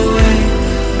away,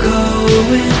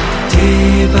 going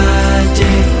day by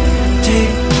day,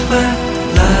 take my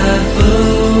life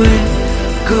away,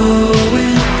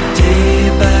 going day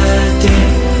by day,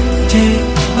 take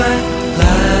my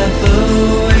life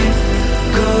away,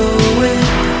 going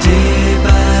day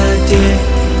by day,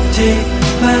 take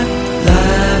my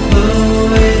life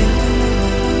away,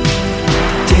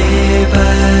 day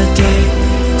by day,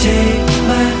 take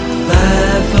my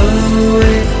life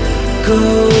away,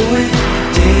 going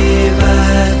day by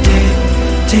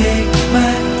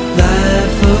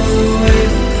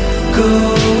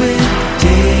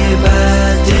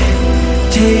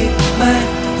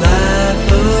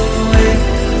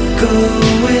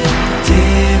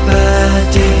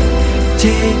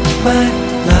take my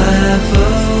life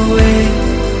away.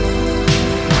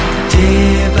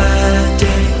 Day by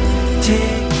day,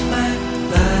 take my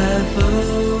life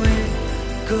away.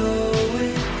 Go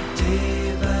away,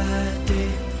 day by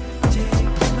day, take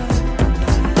my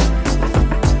life.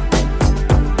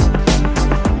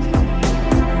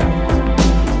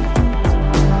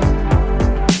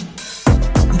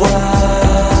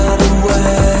 Wide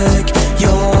awake,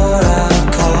 you're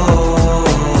out cold.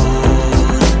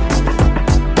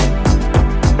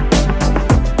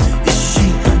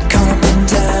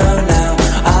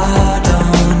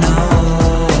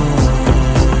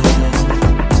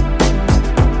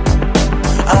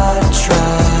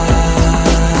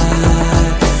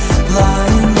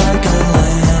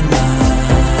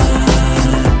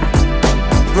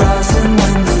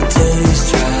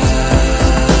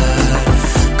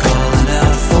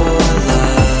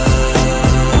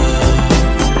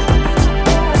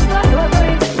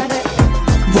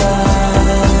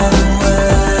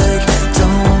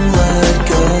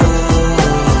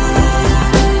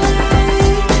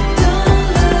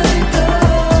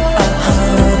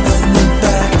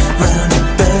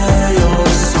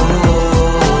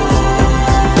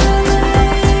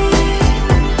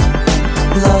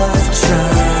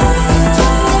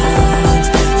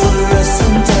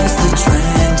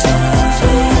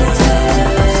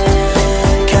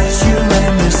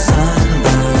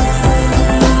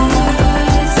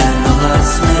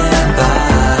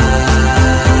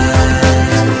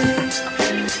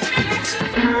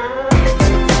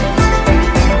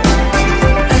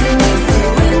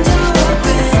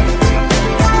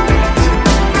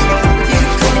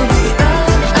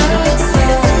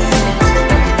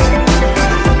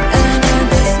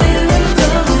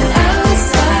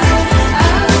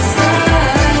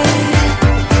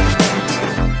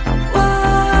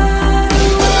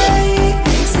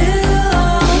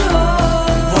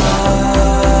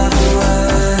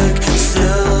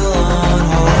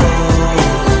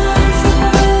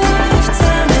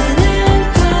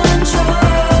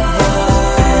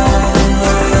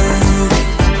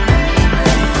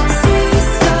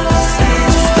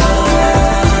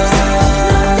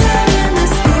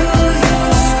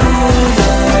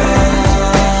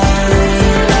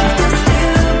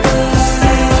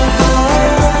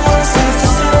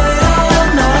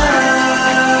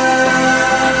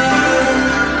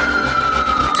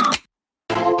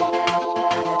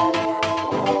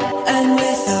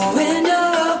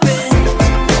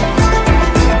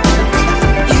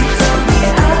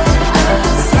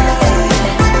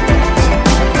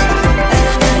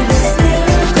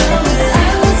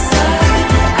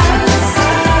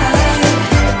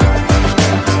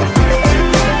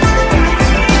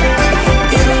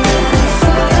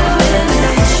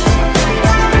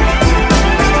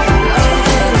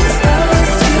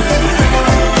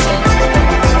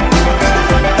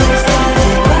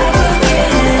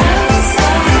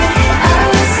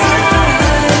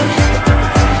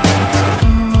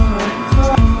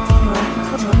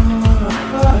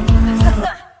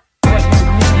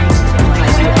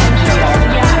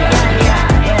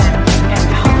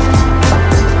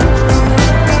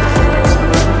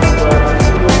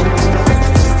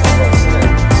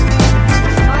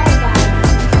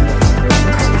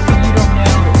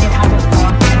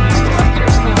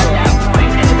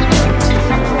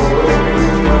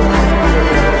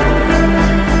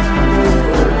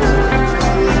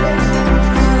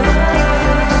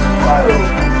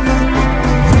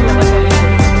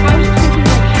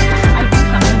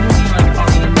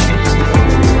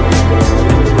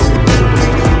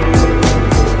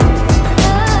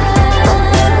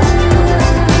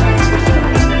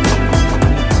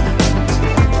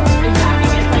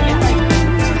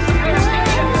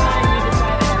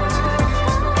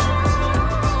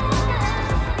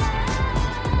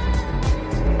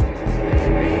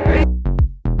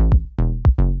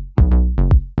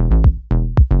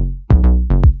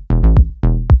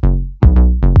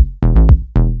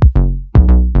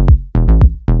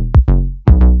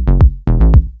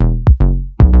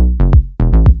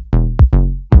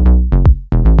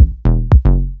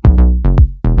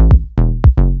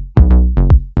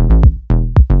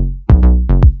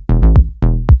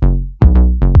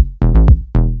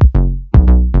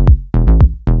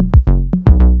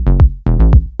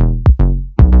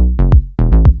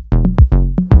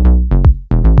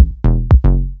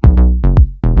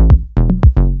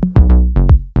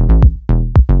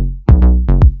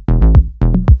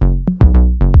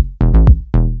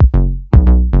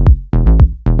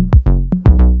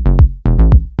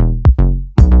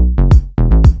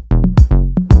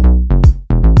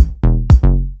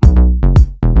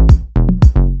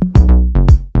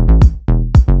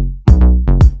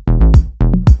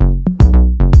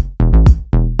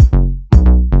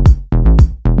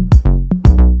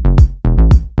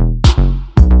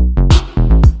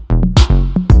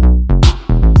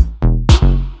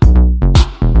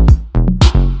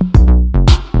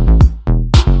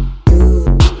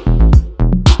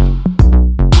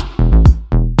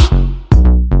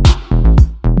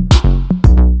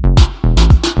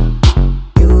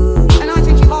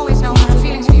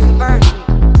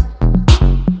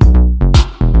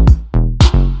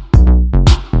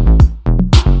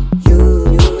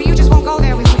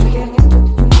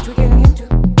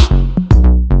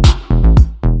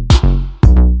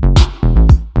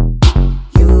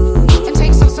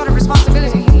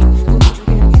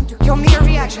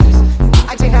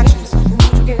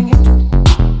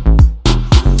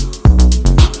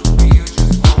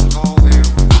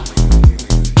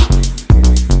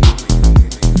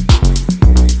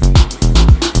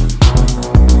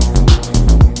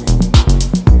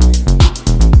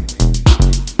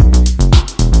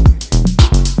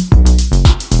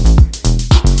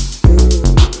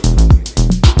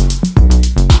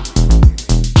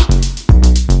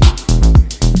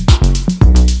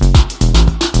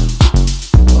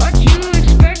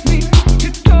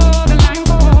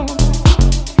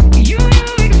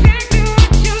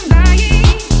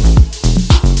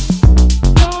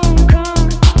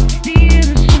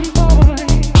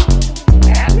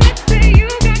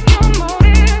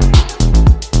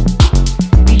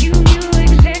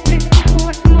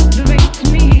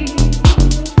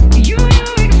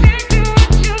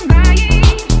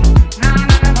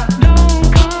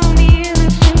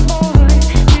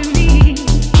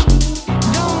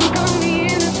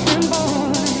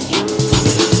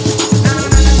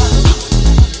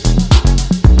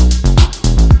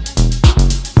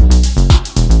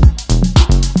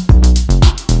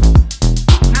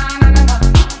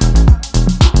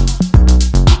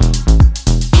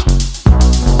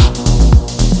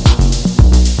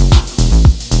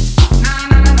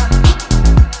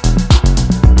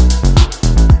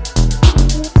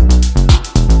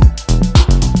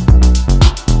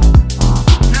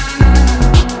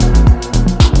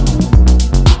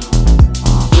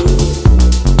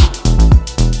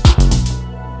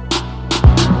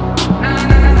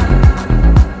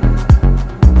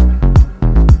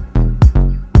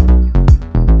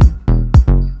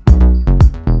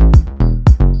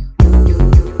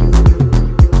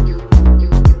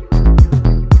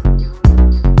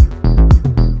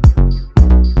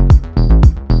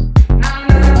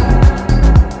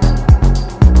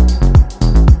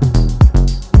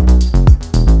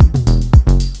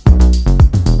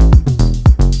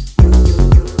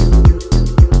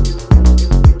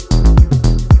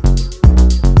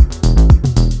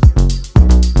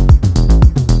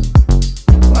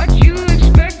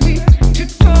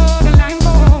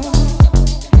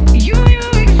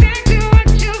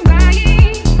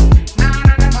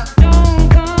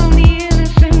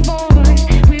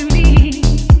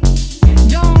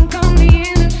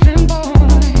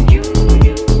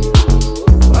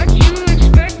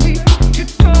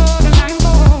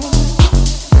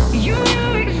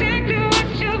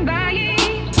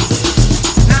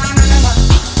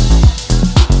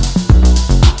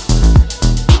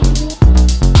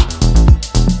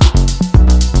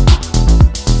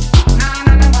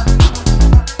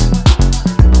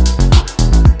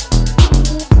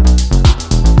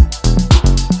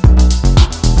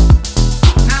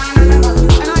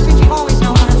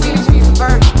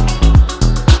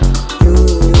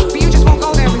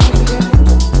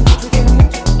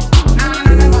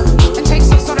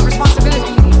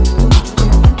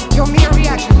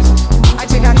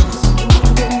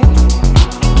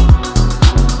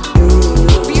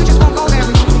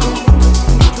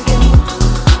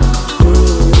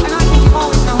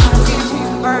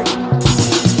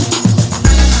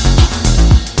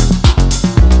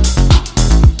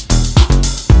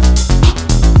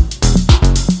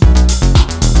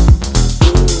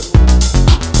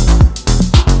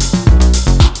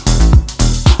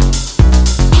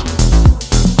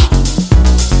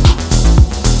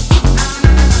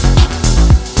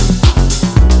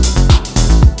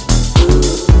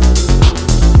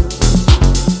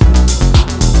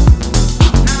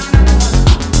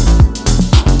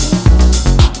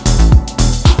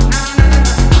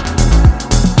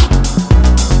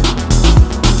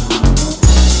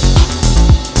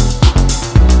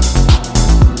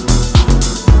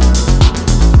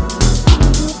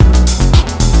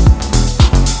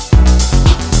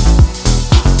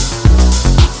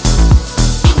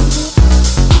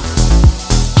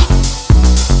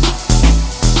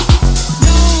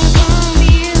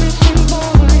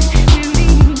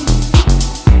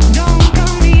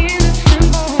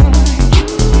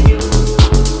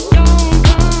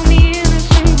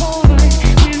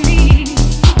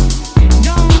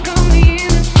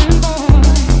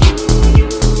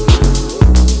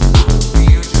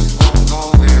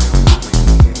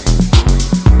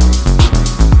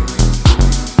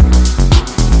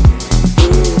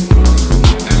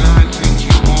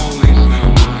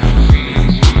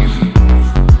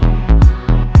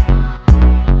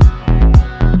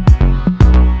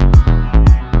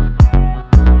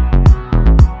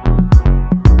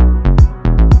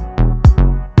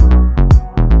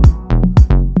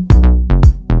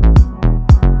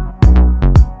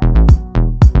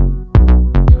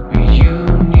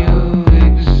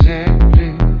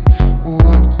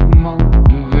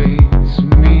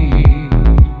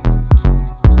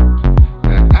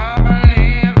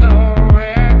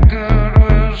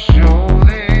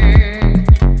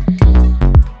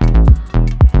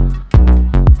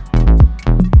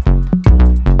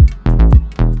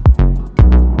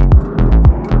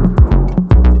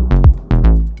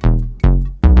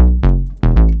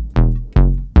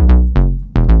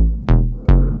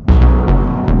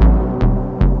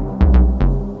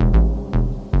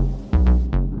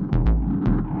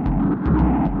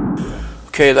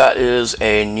 Okay, that is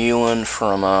a new one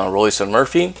from Róisín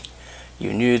Murphy.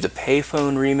 You knew the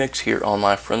Payfone remix here on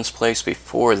My Friend's Place.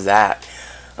 Before that,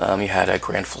 you had a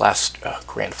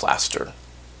Grandmaster.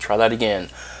 Try that again.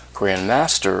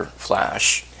 Grandmaster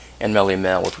Flash and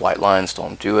melle with White Lines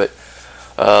Don't Do It.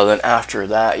 Then after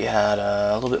that, you had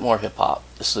a little bit more hip hop.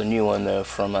 This is a new one though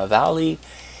from Valee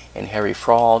and Harry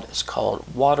Fraud. It's called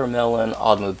Watermelon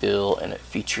Automobile, and it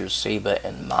features Saba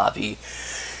and Mavi.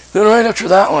 Then right after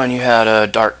that one, you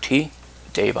had Dark Tea,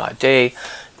 Day by Day.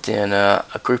 Then a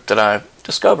group that I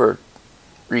discovered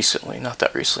recently, not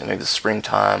that recently, maybe the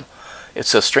springtime.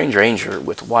 It's a Strange Ranger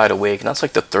with Wide Awake, and that's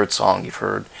like the third song you've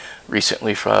heard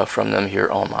recently from them here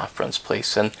on My Friend's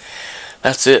Place. And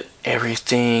that's it.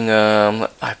 Everything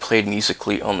I played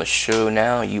musically on the show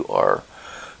now, you are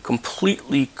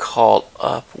completely caught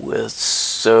up with.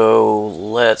 So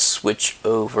let's switch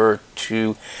over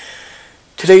to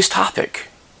today's topic.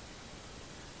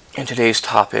 And today's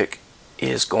topic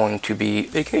is going to be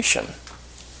vacation.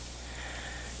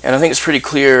 And I think it's pretty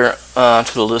clear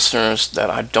to the listeners that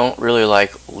I don't really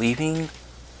like leaving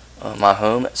my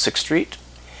home at 6th Street.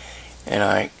 And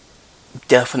I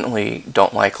definitely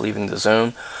don't like leaving the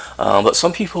zone. But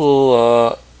some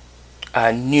people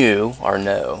I knew or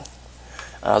know,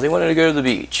 they wanted to go to the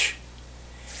beach.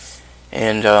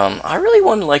 And I really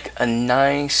wanted like a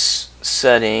nice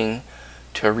setting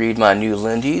to read my new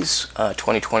Lindy's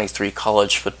 2023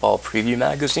 College Football Preview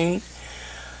magazine.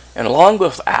 And along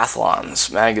with Athlon's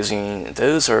magazine,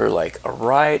 those are like a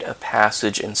rite of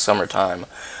passage in summertime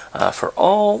for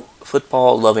all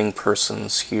football-loving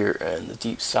persons here in the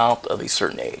deep south of a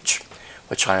certain age,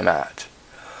 which I am at.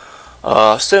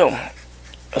 So, I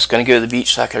was going to go to the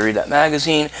beach so I could read that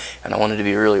magazine, and I wanted to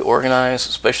be really organized,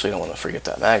 especially I don't want to forget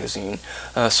that magazine.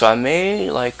 So I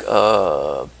made like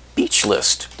a beach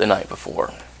list the night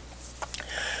before,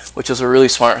 which is a really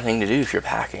smart thing to do if you're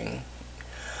packing.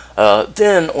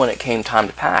 Then, when it came time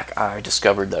to pack, I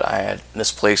discovered that I had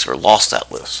misplaced or lost that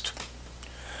list,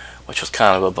 which was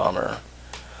kind of a bummer.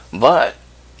 But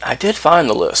I did find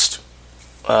the list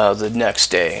the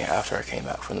next day after I came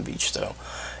back from the beach, though.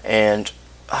 And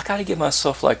I got to give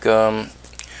myself like a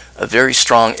very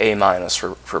strong A-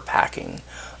 for packing,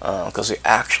 because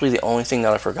actually the only thing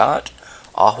that I forgot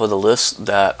off of the list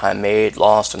that I made,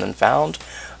 lost, and then found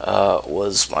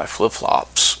was my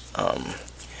flip-flops.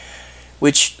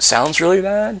 Which sounds really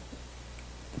bad,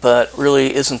 but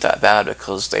really isn't that bad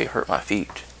because they hurt my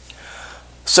feet.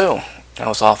 So, I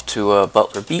was off to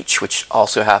Butler Beach, which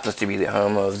also happens to be the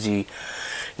home of the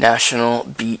National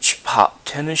Beach Pop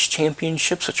Tennis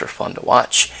Championships, which are fun to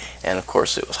watch. And of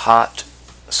course, it was hot.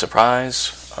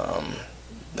 Surprise.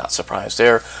 Not surprised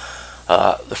there.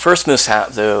 The first mishap,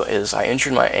 though, is I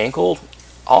injured my ankle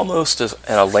almost as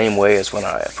in a lame way as when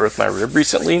I broke my rib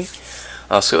recently.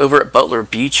 So over at Butler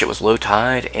Beach, it was low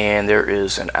tide, and there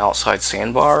is an outside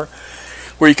sandbar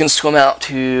where you can swim out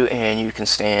to, and you can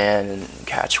stand and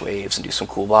catch waves and do some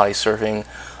cool body surfing.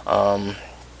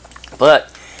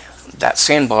 But that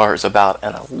sandbar is about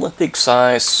an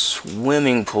Olympic-sized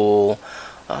swimming pool,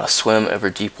 swim over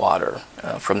deep water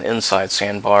from the inside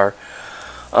sandbar,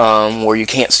 where you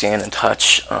can't stand and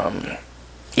touch,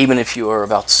 even if you are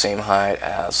about the same height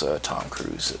as Tom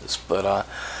Cruise is. But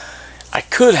I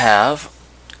could have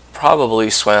probably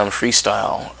swam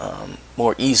freestyle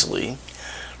more easily,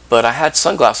 but I had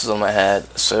sunglasses on my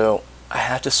head, so I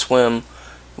had to swim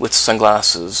with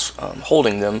sunglasses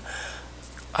holding them.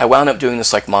 I wound up doing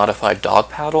this like modified dog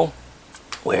paddle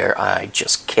where I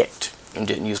just kicked and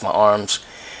didn't use my arms,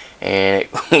 and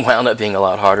it wound up being a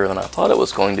lot harder than I thought it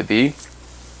was going to be.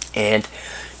 And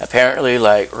apparently,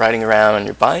 like riding around on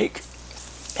your bike,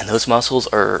 and those muscles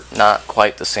are not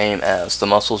quite the same as the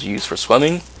muscles used for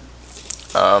swimming.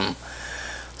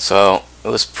 So it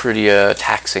was pretty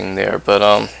taxing there.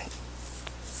 But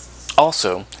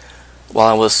also, while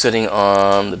I was sitting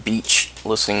on the beach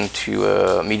listening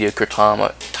to Mediocre Time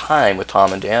with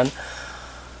Tom and Dan,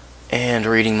 and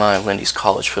reading my Lindy's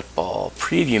College Football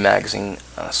Preview magazine,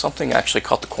 something actually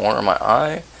caught the corner of my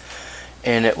eye,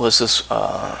 and it was this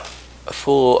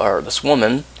this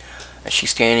woman, and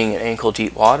she's standing in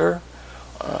ankle-deep water,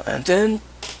 and then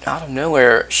out of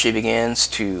nowhere she begins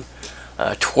to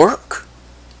twerk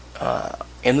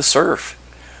in the surf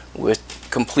with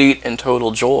complete and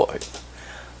total joy,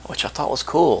 which I thought was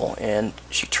cool. And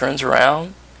she turns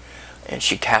around and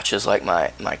she catches like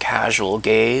my casual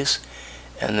gaze,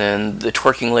 and then the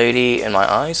twerking lady and my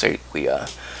eyes, we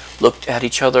looked at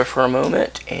each other for a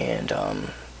moment. And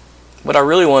what I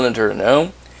really wanted her to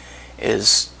know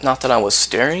is not that I was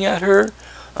staring at her,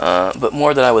 but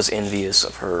more that I was envious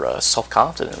of her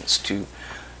self-confidence to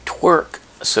twerk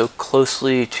so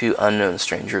closely to unknown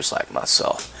strangers like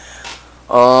myself.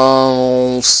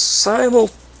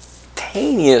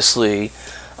 Simultaneously,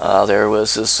 there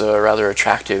was this rather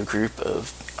attractive group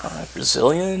of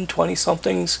Brazilian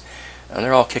 20-somethings, and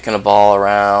they're all kicking a ball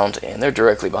around, and they're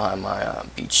directly behind my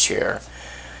beach chair.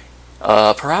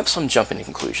 Perhaps I'm jumping to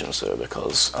conclusions, though,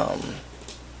 because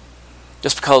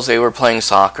just because they were playing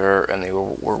soccer and they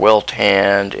were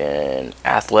well-tanned and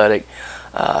athletic,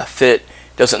 fit,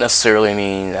 doesn't necessarily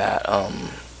mean that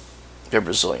they're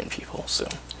Brazilian people. So,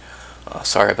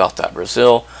 sorry about that,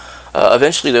 Brazil.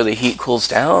 Eventually, though, the heat cools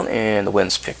down and the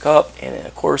winds pick up, and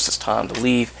of course, it's time to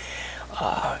leave.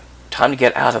 Time to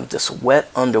get out of this wet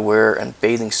underwear and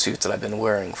bathing suit that I've been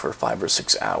wearing for 5 or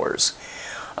 6 hours.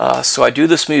 So I do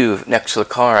this move next to the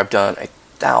car I've done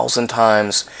 1,000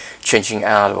 times, changing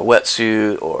out of a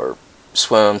wetsuit or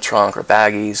swim trunk or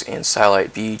baggies in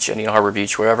Satellite Beach, Indian Harbor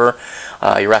Beach, wherever.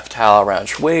 You wrap a towel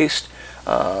around your waist,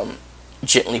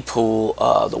 gently pull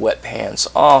the wet pants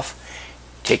off,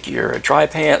 take your dry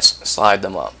pants, slide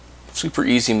them up. Super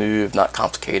easy move, not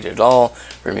complicated at all.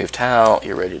 Remove towel,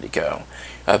 you're ready to go.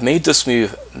 I've made this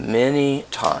move many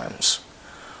times,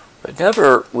 but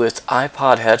never with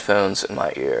iPod headphones in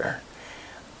my ear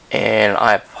and an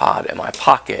iPod in my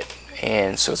pocket,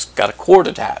 and so it's got a cord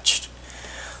attached.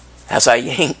 As I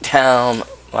yank down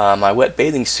my wet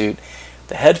bathing suit,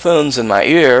 the headphones in my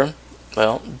ear,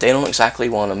 well, they don't exactly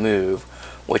want to move,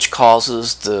 which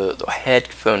causes the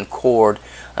headphone cord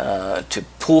to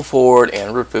pull forward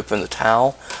and rip open the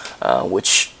towel,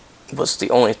 which was the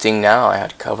only thing now I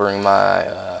had covering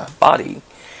my body.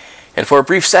 And for a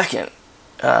brief second,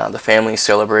 the family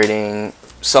celebrating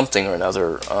something or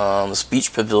another on this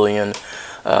beach pavilion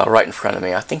right in front of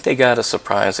me. I think they got a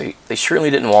surprise they surely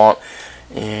didn't want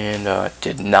and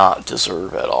did not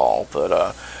deserve at all.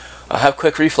 But I have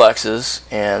quick reflexes,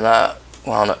 and that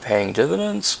wound up paying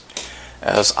dividends,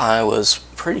 as I was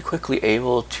pretty quickly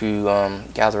able to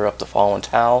gather up the fallen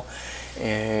towel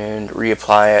and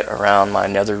reapply it around my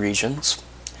nether regions.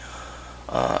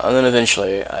 And then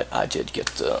eventually I did get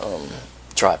the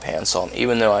dry pants on,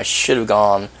 even though I should have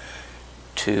gone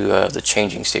to the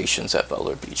changing stations at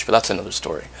Butler Beach, but that's another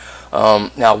story.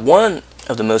 Now, one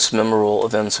of the most memorable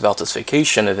events about this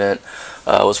vacation event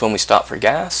was when we stopped for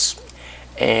gas,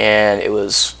 and it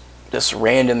was this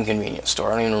random convenience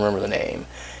store. I don't even remember the name,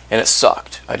 and it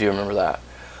sucked. I do remember that.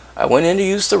 I went in to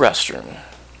use the restroom,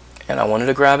 and I wanted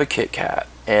to grab a Kit Kat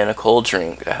and a cold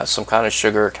drink that has some kind of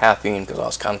sugar or caffeine because I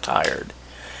was kind of tired.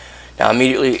 Now,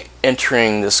 immediately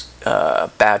entering this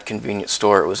bad convenience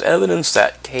store, it was evidence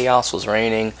that chaos was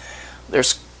reigning.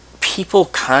 There's people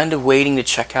kind of waiting to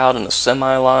check out in a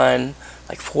semi-line,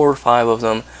 like 4 or 5 of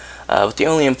them. But the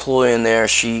only employee in there,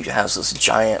 she has this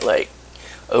giant, like,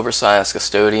 oversized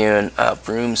custodian,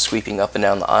 broom sweeping up and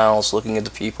down the aisles, looking at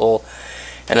the people.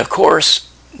 And of course,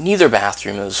 neither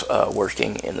bathroom is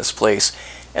working in this place.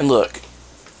 And look,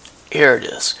 here it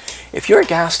is. If you're at a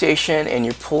gas station and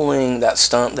you're pulling that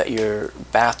stunt that your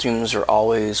bathrooms are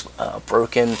always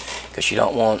broken because you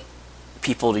don't want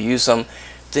people to use them,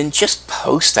 then just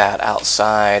post that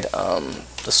outside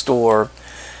the store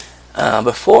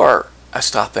before I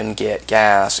stop and get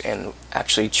gas and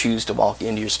actually choose to walk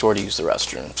into your store to use the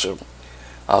restroom. So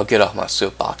I'll get off my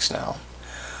soapbox now.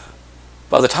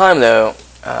 By the time, though,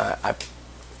 I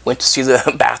went to see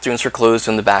the bathrooms were closed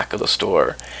in the back of the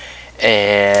store,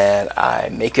 and I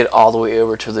make it all the way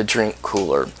over to the drink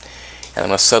cooler, and I'm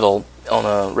going to settle on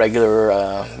a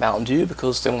regular Mountain Dew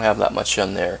because they don't have that much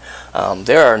in there.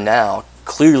 There are now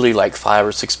clearly like 5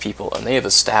 or 6 people, and they have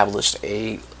established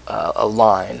a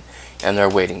line, and they're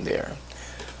waiting there.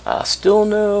 Still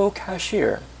no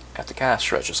cashier at the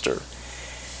cash register.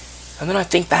 And then I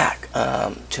think back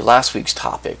to last week's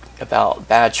topic about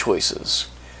bad choices,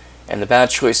 and the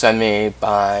bad choice I made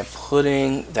by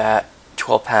putting that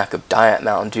 12-pack of Diet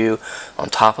Mountain Dew on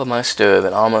top of my stove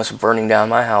and almost burning down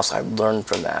my house. I learned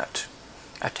from that.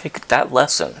 I take that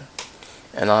lesson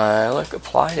and I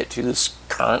applied it to this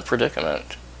current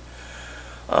predicament.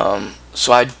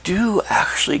 So I do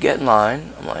actually get in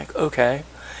line. I'm like, okay,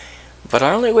 but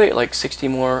I only wait like 60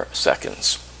 more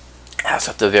seconds. As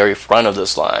at the very front of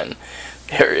this line,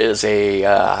 there is a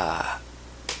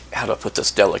how do I put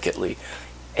this delicately?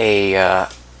 A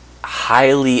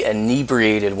highly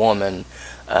inebriated woman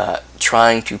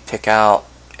trying to pick out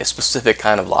a specific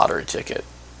kind of lottery ticket.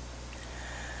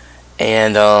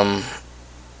 And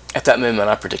at that moment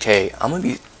I predict, hey, I'm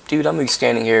gonna be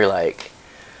standing here like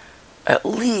at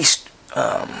least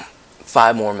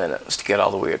 5 more minutes to get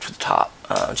all the way up to the top.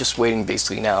 Just waiting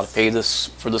basically now to pay this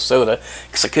for the soda,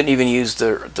 because I couldn't even use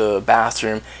the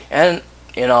bathroom. And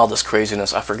in all this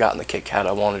craziness, I've forgotten the Kit Kat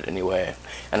I wanted anyway.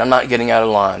 And I'm not getting out of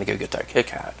line to go get that Kit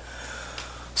Kat.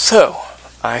 So,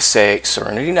 I say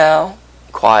Serenity Now,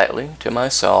 quietly, to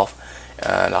myself,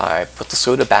 and I put the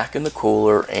soda back in the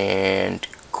cooler and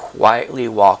quietly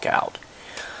walk out.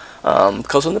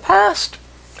 Because in the past,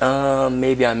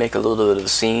 maybe I make a little bit of a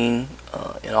scene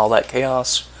in all that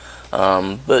chaos,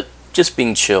 but just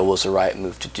being chill was the right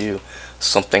move to do.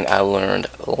 Something I learned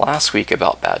last week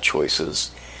about bad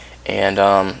choices, and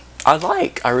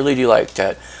I really do like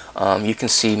that. You can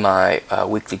see my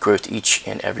weekly growth each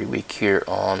and every week here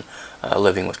on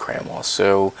Living with Cramela.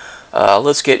 So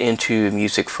let's get into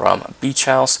music from Beach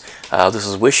House. This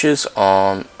is Wishes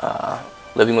on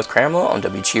Living with Cramela on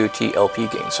WGOT LP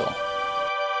Gainesville.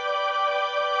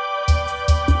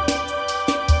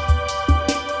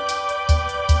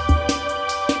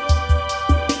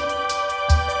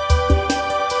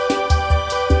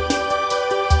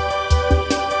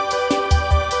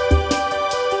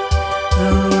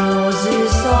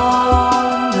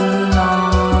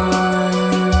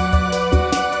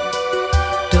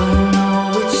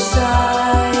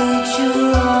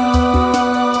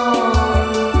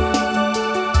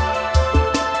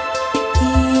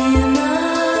 In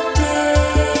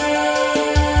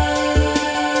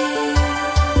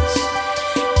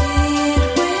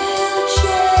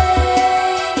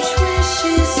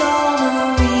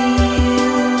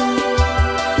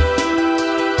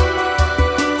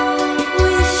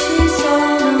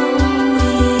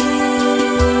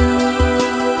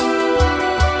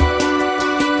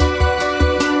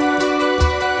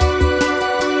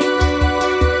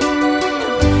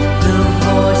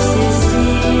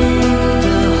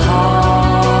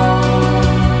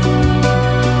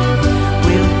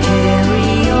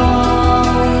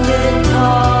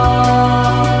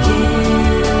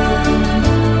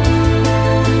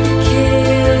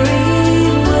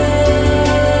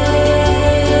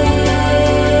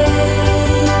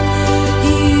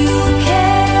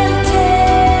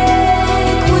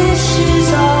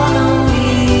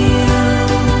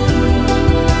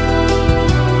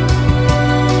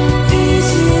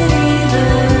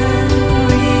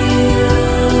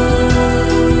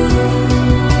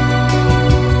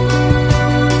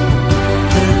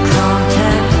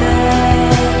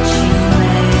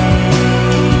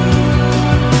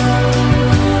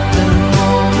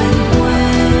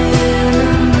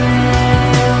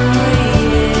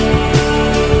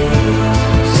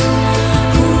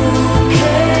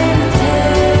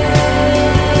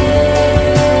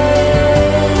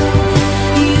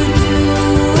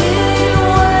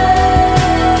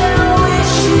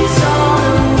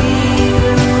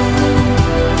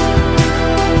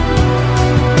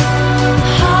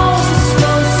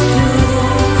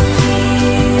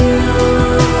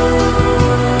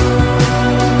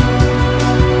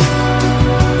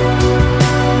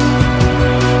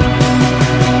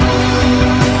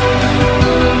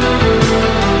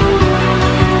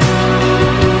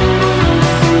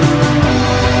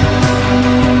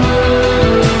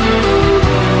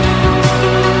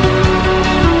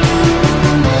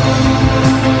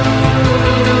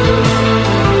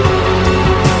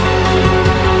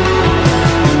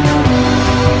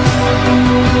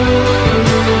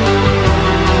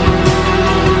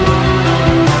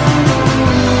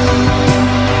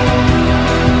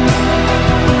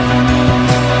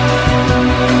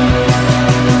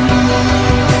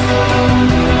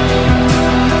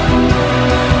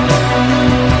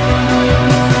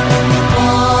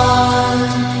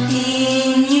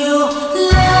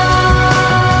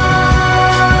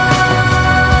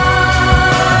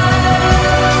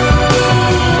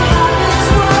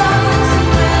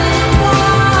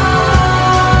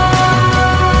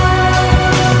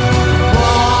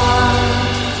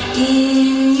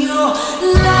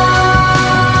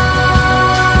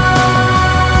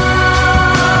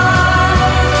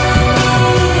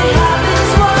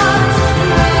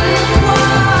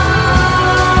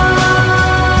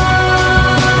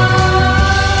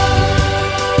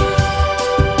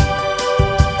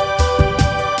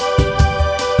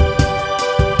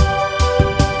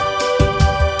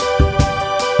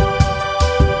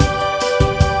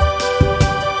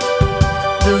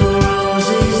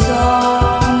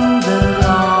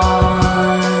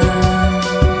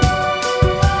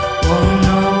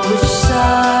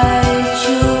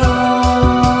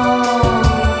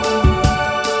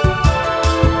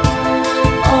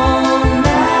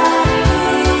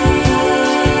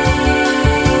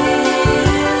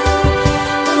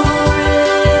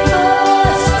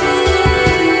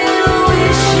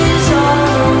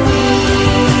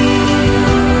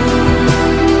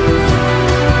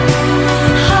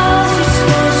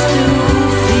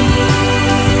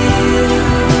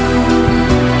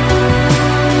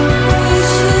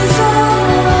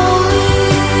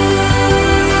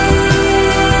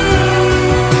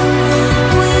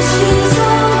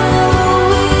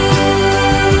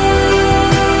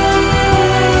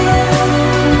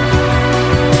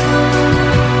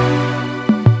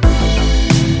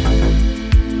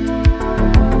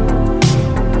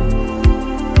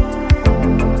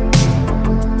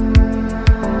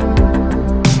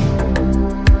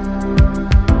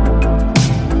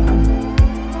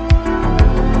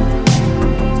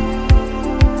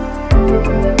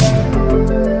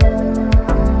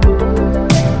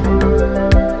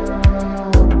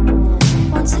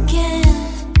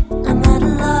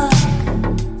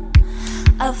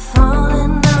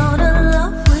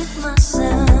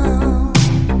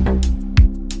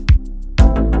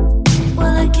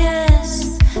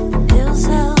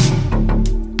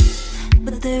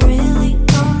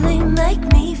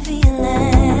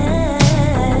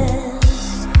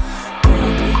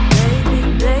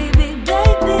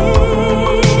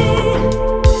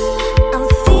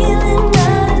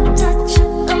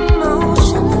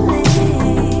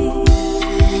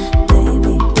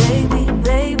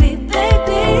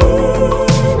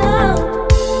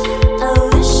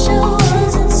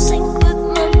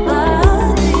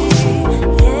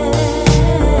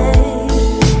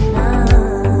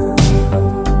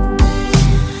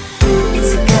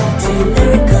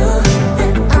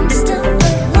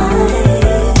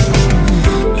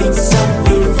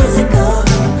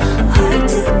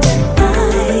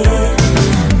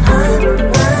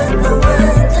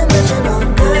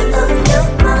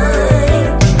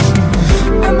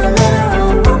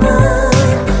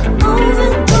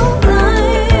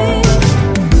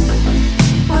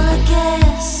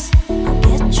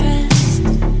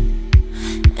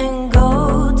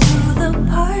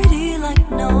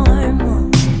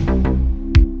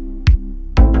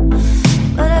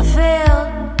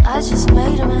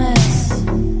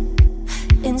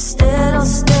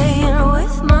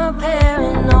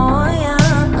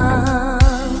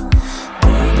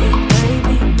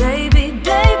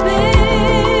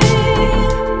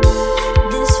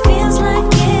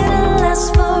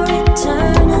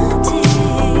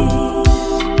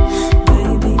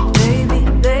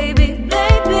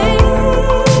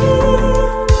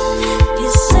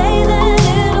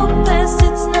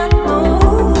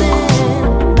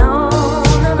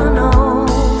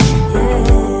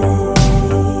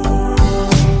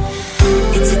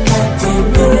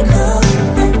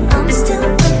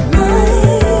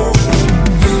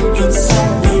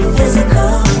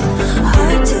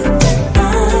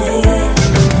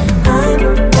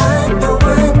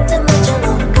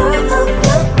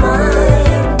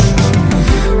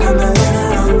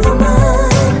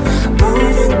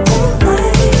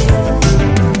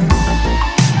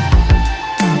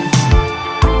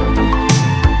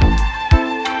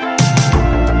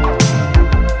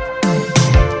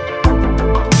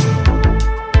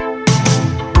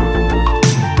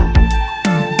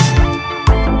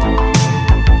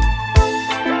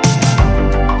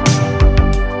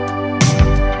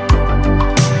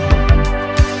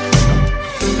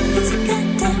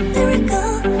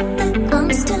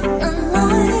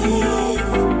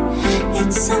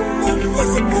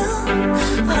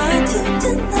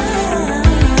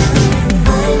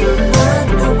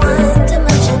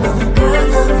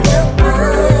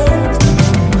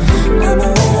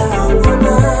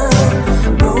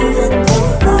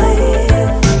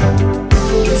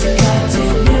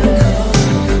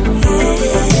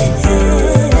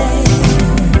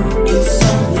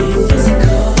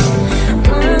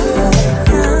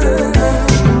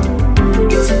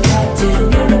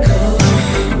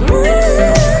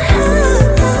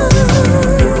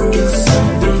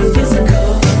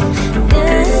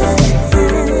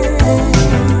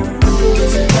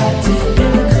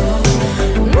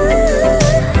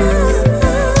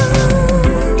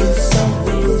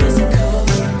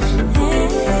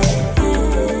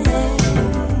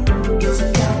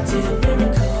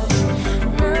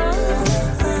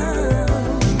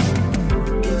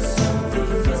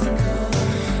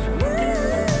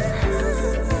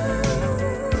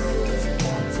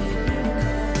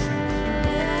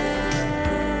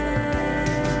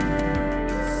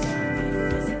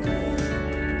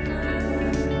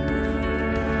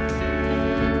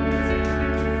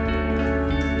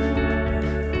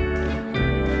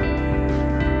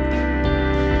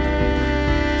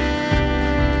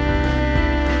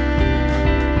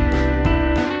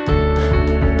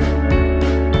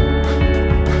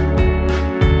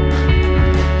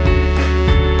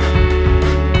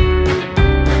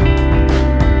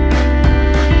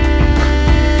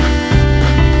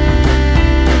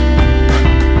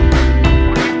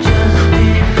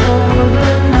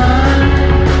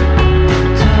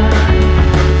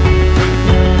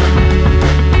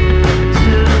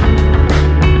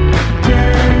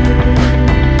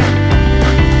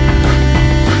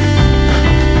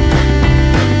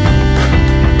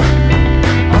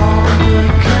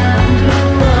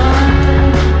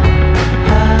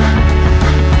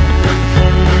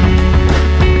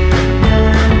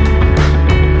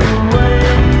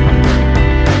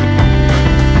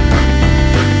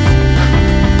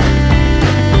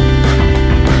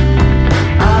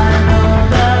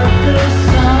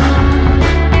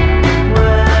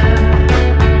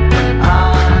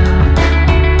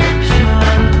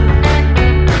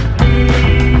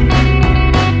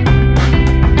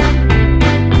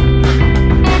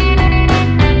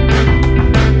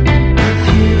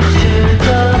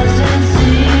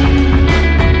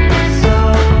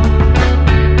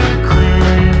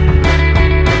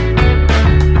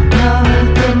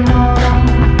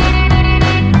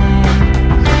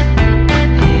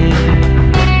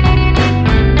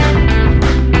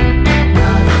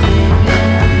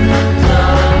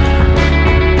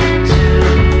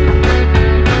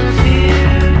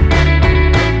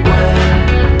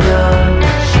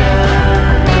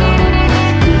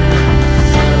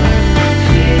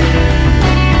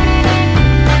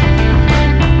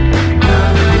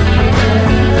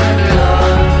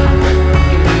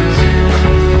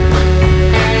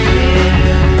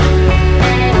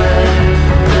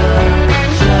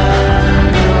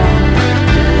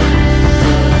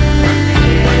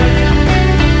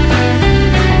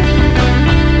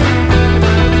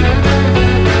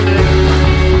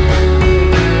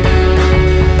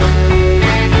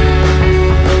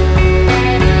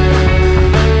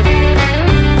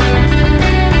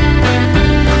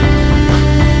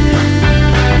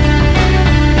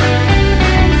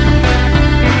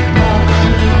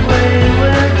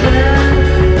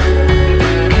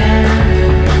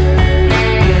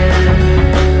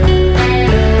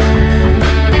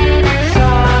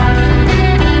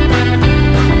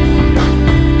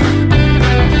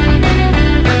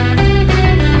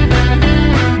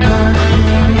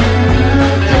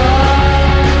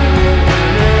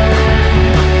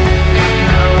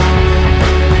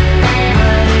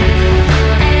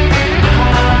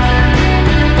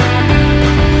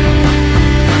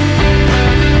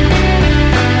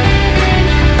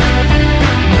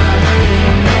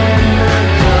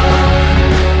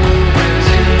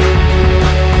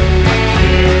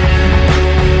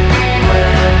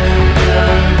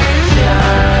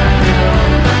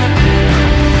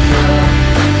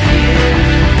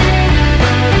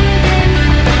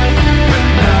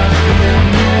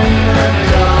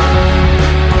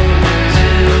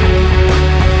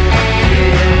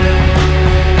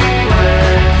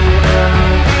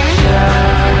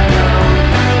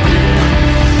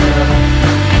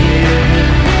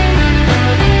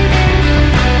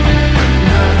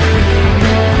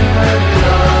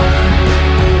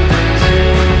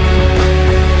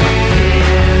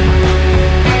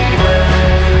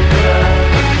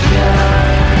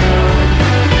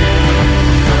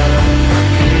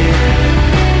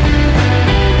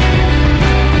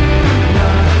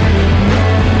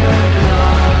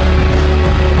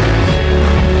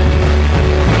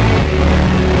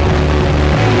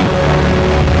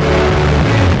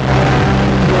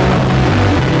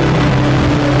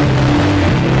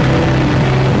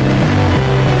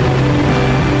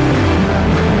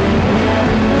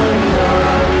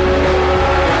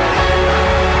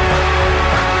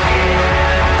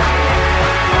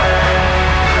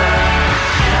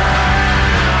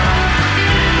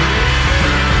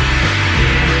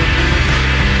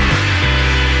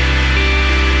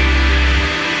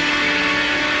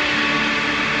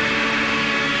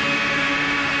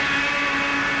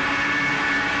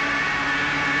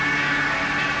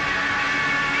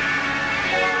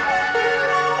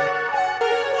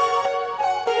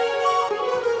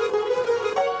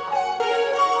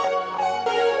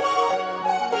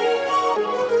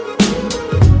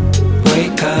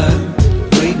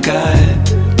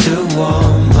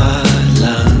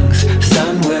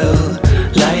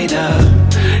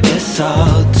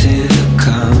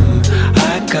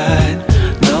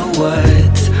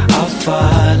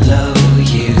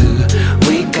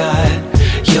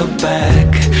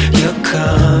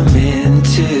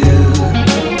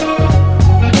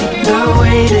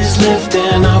weight is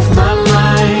lifting off my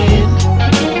mind,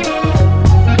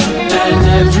 and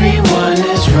everyone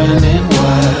is running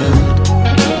wild.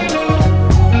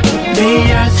 The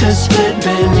earth has split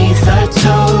beneath our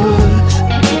toes,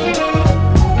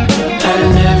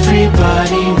 and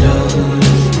everybody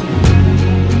knows.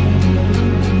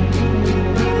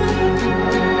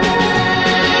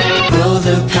 Roll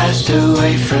the past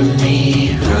away from me,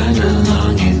 run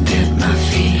along and dip my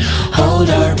feet. Hold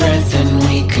our breath and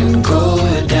we can go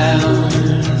down.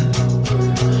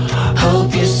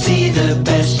 Hope you see the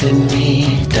best in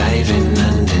me, diving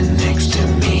under next to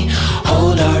me.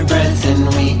 Hold our breath and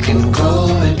we can go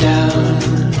down.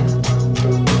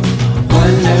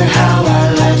 Wonder how our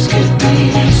lives could be.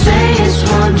 Say it's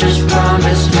one, just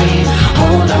promise me.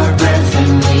 Hold our breath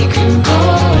and we can go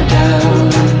down.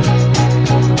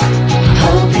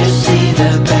 Hope you see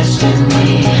the best in me,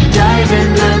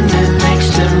 diving under next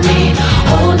to me.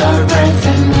 Hold our breath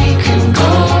and we can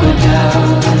go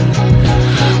down.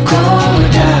 Go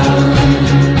down.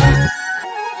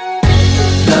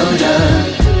 Load up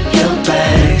your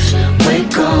bags, we're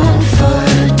gone for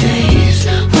days.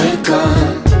 We're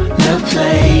gonna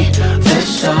play the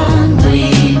song we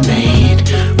made.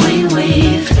 We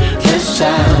weave the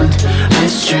sound and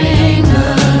string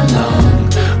along.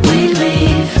 We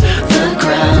leave the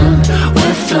ground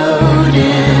we're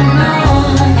floating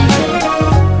on.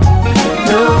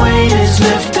 The weight is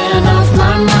lifting off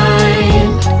my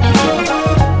mind,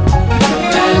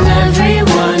 and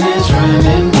everyone is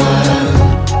running wild.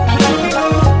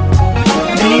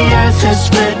 The earth has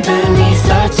split beneath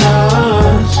our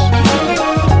toes,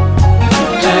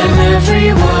 and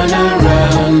everyone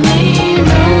around me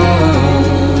knows.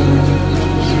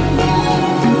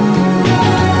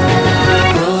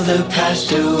 Roll the past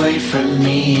away from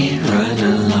me, run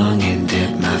along and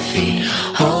dip my feet.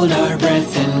 Hold our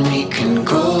breath and we can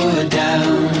go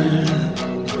down.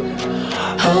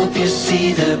 Hope you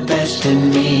see the best in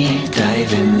me,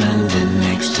 diving under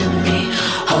next to me.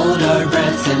 Hold our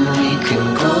breath and we can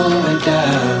go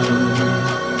down.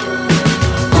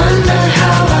 Wonder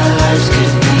how our lives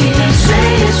could be. Say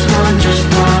it's one, just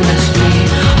promise me.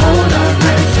 Hold our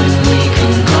breath and we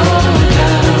can go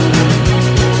down.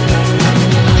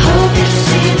 Hope you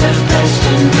see the best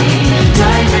in me,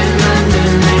 diving under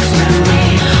next to me.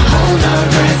 Hold our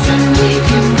breath and we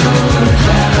can go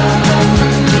down.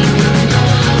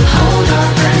 Hold our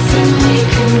breath and we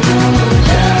can go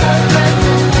down.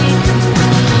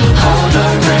 Hold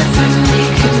our breath and we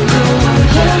can go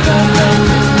down.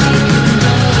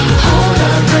 Hold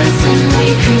our breath and we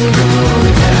can go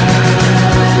down.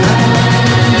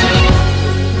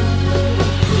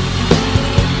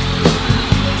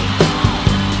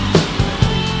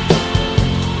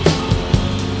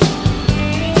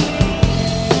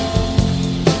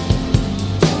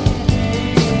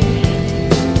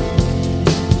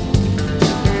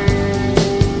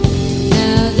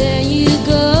 Now there you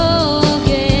go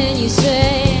again. You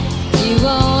say you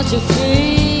want your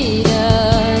freedom.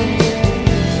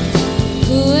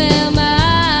 Who am I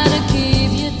to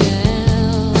keep you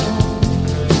down?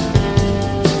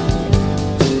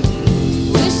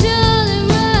 We're surely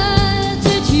right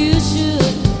that you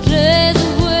should play the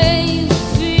way you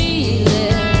feel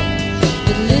it,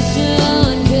 but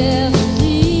listen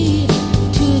carefully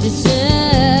to the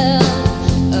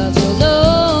sound of your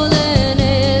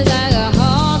loneliness, like a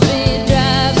heartbeat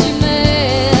drives you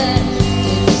mad.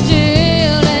 In the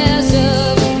stillness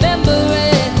of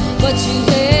remembering what you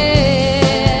had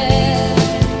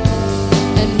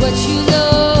and what you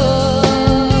loved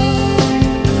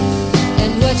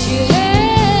and what you had.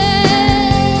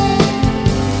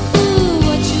 Ooh,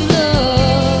 what you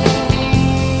loved.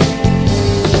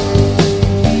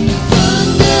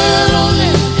 Thunder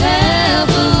only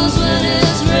happens when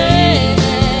it's raining.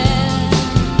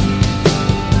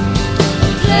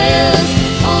 Players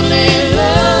only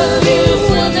love you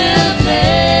when they're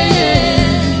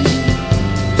playing.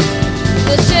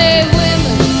 But say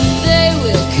women, they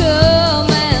will come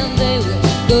and they will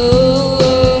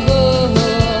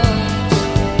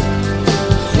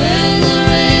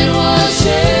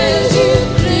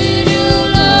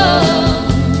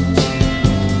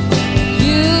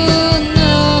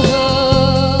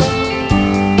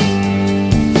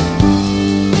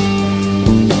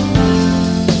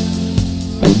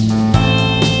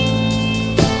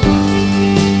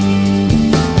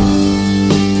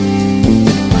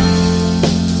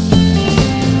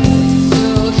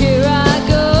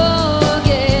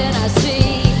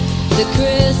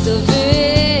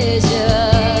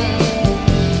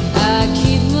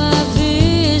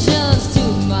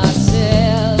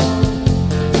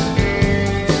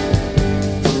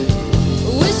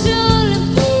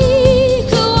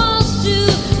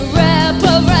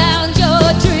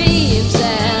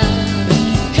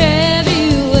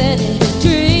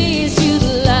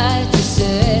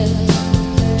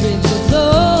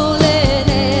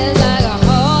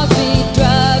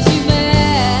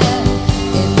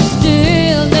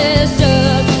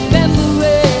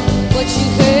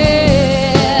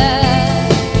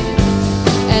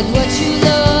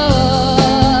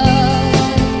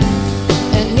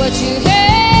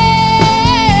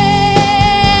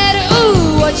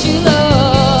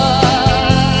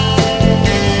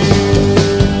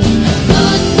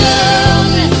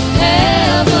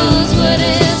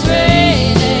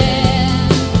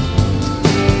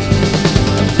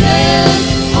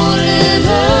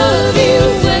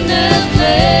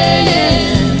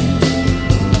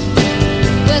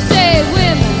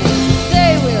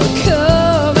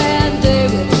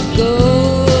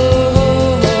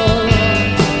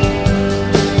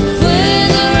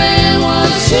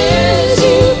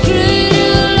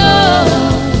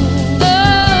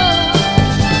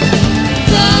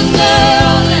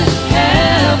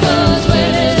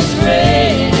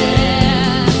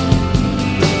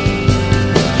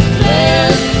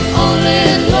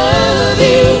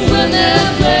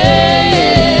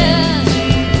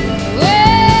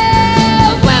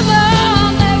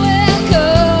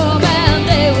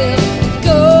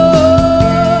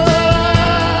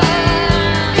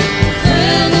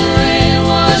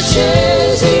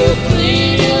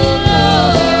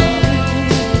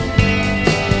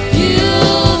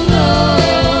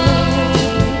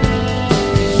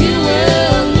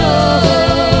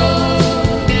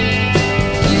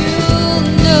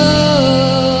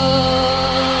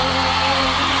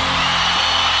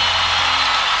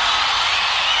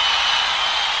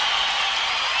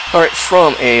Alright,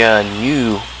 from a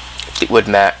new Fleetwood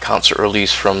Mac concert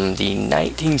release from the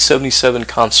 1977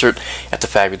 concert at the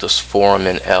Fabulous Forum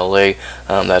in LA.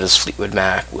 That is Fleetwood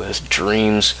Mac with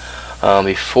Dreams.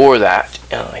 Before that,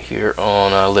 here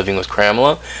on Living with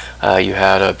Cramela, you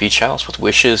had Beach House with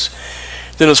Wishes.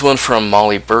 Then there's one from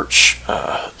Molly Burch,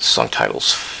 song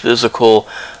title's Physical.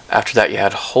 After that, you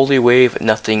had Holy Wave,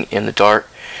 Nothing in the Dark.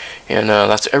 And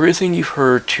that's everything you've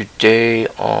heard today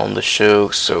on the show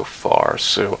so far.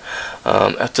 So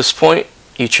at this point,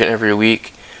 each and every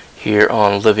week here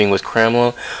on Living with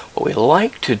Cramela, what we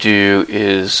like to do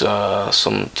is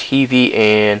some TV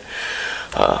and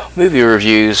movie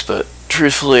reviews, but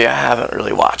truthfully, I haven't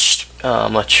really watched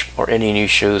much or any new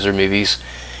shows or movies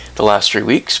the last 3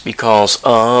 weeks because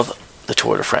of the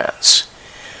Tour de France.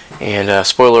 And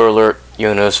spoiler alert,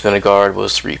 Jonas Vingegaard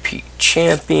was the repeat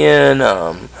champion.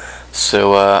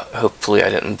 So hopefully I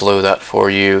didn't blow that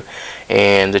for you.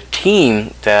 And the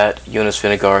team that Jonas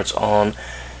Vingegaard's on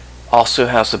also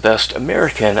has the best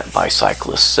American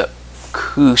bicyclist, Sepp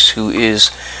Kuss, who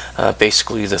is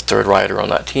basically the third rider on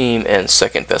that team and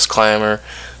second best climber.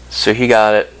 So he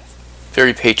got it.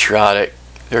 Very patriotic.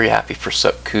 Very happy for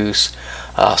Sepp Kuss.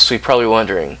 So you're probably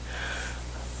wondering,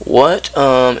 what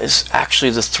is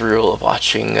actually the thrill of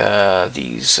watching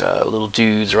these little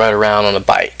dudes ride around on a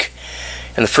bike?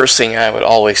 And the first thing I would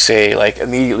always say, like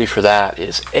immediately for that,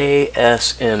 is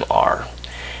ASMR.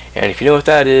 And if you know what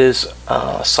that is,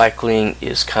 cycling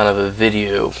is kind of a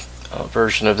video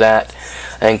version of that.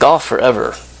 And Golf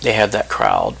Forever, they had that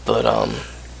crowd. But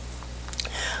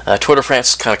Tour de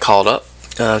France kind of called up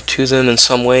to them in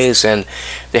some ways, and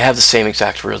they have the same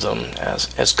exact rhythm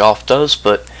as golf does,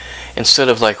 but instead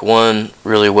of like one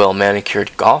really well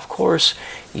manicured golf course,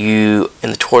 in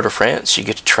the Tour de France, you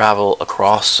get to travel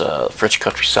across French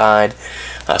countryside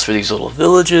through these little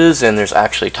villages, and there's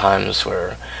actually times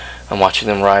where I'm watching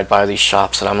them ride by these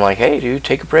shops, and I'm like, hey dude,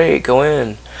 take a break, go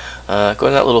in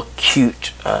that little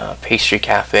cute pastry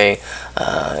cafe,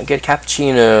 get a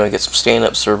cappuccino, get some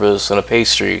stand-up service and a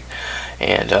pastry,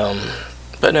 and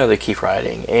but no, they keep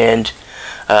riding. And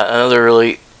another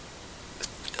really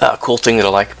cool thing that I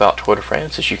like about Tour de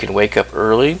France is you can wake up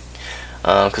early,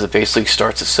 because it basically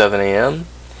starts at 7 a.m.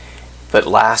 but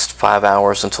lasts 5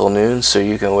 hours until noon, so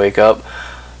you can wake up,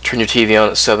 turn your TV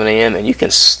on at 7 a.m. and you can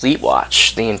sleep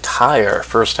watch the entire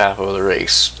first half of the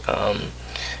race,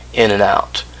 in and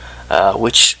out,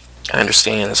 which I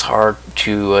understand is hard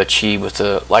to achieve with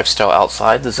a lifestyle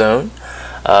outside the zone,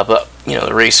 but you know,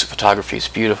 the race photography is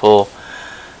beautiful,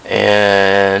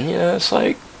 and you know, it's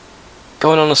like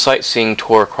going on a sightseeing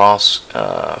tour across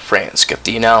France. Get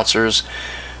the announcers.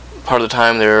 Part of the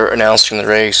time they're announcing the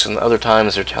race, and the other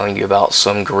times they're telling you about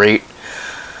some great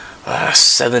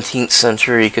 17th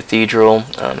century cathedral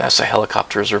as the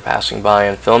helicopters are passing by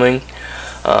and filming.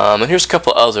 And here's a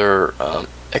couple other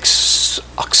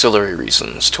auxiliary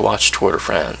reasons to watch Tour de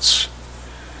France.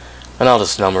 And I'll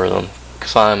just number them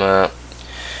because I'm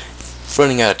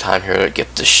running out of time here to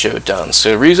get this show done.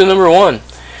 So reason number one,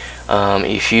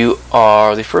 if you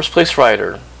are the first place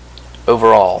rider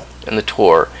overall in the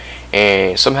tour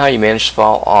and somehow you manage to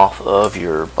fall off of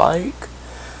your bike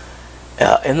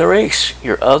in the race,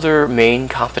 your other main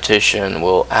competition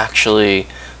will actually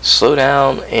slow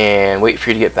down and wait for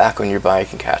you to get back on your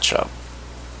bike and catch up.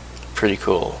 Pretty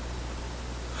cool.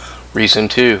 Reason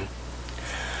two,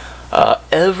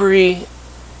 every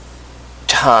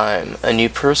time a new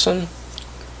person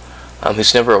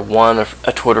who's never won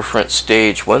a Tour de France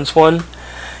stage wins one,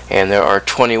 and there are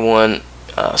 21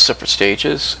 separate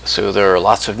stages, so there are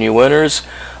lots of new winners,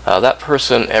 that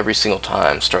person every single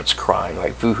time starts crying,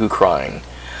 like boohoo crying.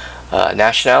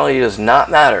 Nationality does not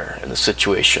matter in this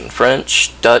situation.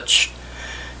 French, Dutch,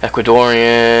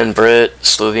 Ecuadorian, Brit,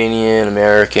 Slovenian,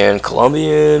 American,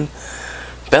 Colombian,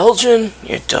 Belgian,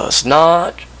 it does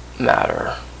not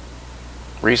matter.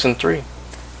 Reason three,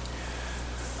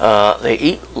 they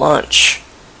eat lunch.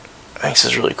 I think this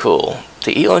is really cool.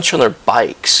 They eat lunch on their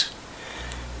bikes.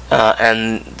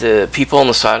 And the people on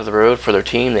the side of the road for their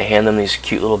team, they hand them these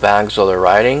cute little bags while they're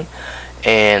riding,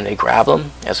 and they grab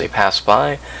them as they pass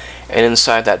by. And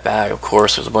inside that bag, of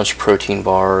course, there's a bunch of protein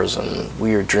bars and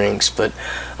weird drinks, but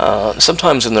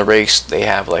sometimes in the race they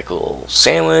have like a little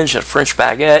sandwich, a French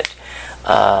baguette,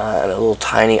 and a little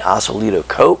tiny Azulito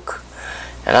Coke.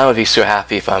 And I would be so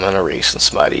happy if I'm in a race and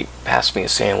somebody passed me a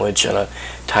sandwich and a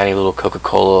tiny little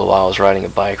Coca-Cola while I was riding a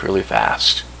bike really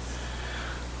fast.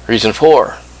 Reason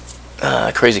four,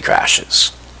 crazy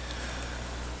crashes.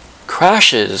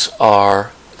 Crashes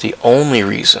are the only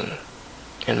reason,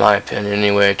 in my opinion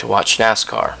anyway, to watch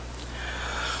NASCAR.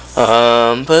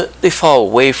 But they fall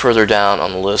way further down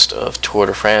on the list of Tour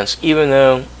de France, even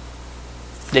though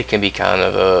they can be kind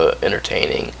of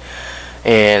entertaining.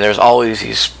 And there's always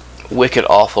these wicked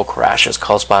awful crashes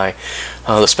caused by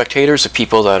the spectators, the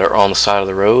people that are on the side of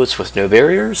the roads with no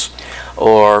barriers,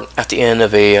 or at the end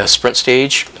of a sprint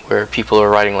stage where people are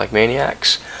riding like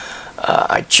maniacs.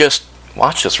 I just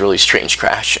watched this really strange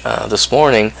crash this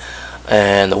morning,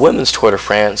 and the women's Tour de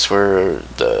France, where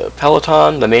the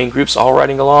peloton, the main group's all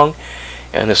riding along,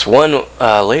 and this one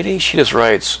lady, she just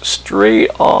rides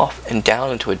straight off and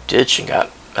down into a ditch and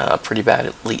got pretty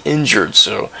badly injured.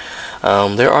 So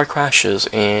there are crashes,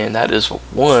 and that is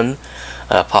one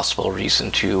possible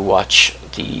reason to watch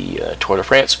the Tour de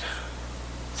France.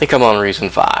 I think I'm on reason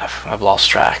 5. I've lost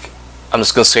track. I'm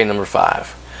just going to say number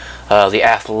 5. The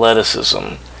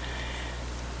athleticism.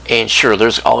 And sure,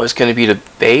 there's always going to be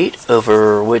debate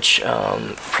over which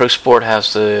pro sport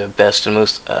has the best and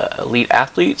most elite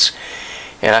athletes.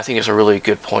 And I think it's a really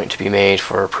good point to be made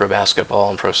for pro basketball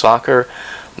and pro soccer.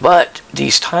 But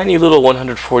these tiny little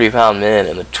 140-pound men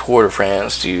in the Tour de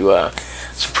France do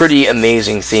some pretty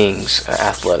amazing things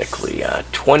athletically.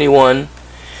 21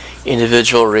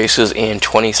 individual races in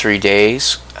 23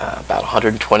 days, about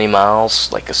 120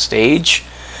 miles, like a stage.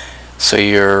 So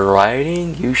you're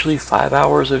riding usually 5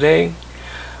 hours a day,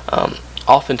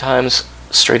 oftentimes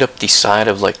straight up the side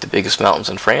of like the biggest mountains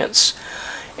in France.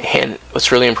 And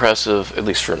what's really impressive, at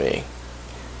least for me,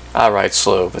 I ride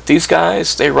slow, but these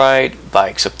guys, they ride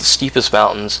bikes up the steepest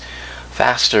mountains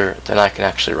faster than I can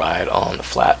actually ride on the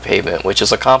flat pavement, which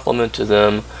is a compliment to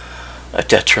them, a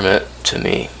detriment to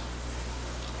me.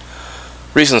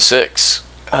 Reason 6.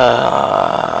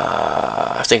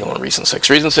 I think I'm on reason 6.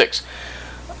 Reason 6.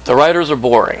 The riders are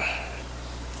boring.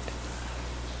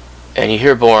 And you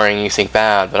hear boring, you think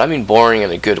bad, but I mean boring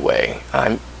in a good way.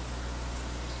 I'm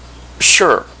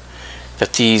sure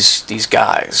that these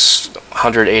guys,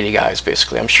 180 guys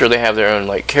basically, I'm sure they have their own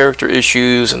like character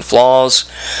issues and flaws,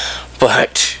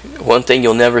 but one thing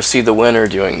you'll never see the winner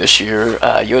doing this year,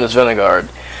 Jonas Vingegaard,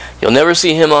 you'll never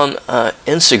see him on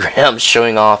Instagram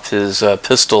showing off his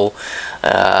pistol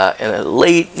in a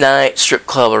late night strip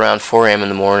club around 4 a.m. in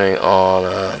the morning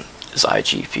on his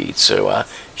IG feed. So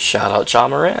shout out Ja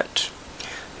Morant,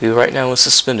 who right now is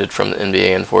suspended from the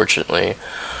NBA, unfortunately.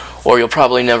 Or you'll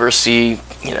probably never see,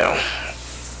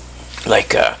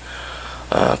 like a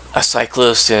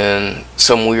cyclist in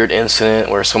some weird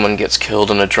incident where someone gets killed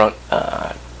in a drunk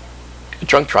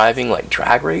driving, like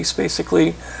drag race,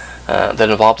 basically, that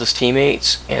involved his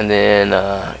teammates, and then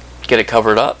get it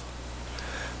covered up.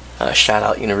 Shout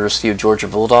out University of Georgia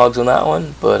Bulldogs on that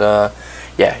one. But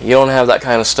yeah, you don't have that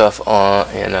kind of stuff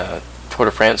in Tour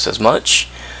de France as much.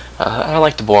 I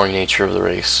like the boring nature of the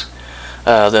race.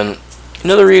 Then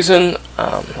another reason,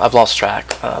 I've lost track,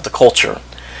 the culture.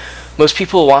 Most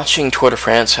people watching Tour de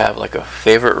France have like a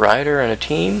favorite rider and a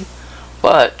team,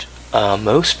 but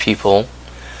most people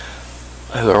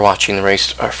who are watching the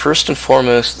race are first and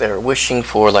foremost, they're wishing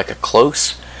for like a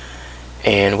close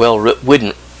and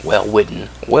well-ridden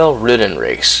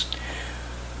race.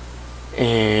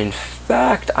 In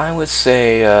fact, I would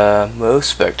say most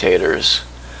spectators,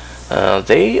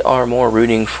 they are more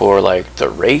rooting for like the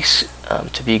race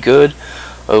to be good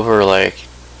over like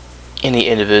any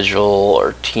individual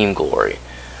or team glory.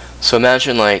 So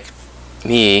imagine like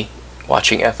me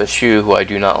watching FSU, who I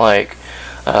do not like,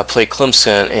 play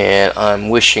Clemson, and I'm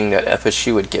wishing that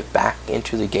FSU would get back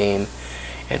into the game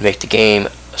and make the game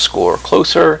score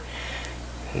closer.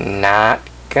 Not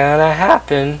gonna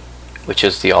happen. Which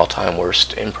is the all-time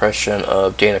worst impression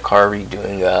of Dana Carvey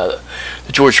doing the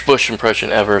George Bush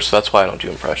impression ever, so that's why I don't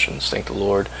do impressions, thank the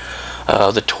Lord.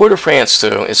 The Tour de France,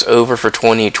 though, is over for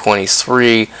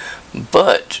 2023,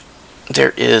 but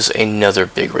there is another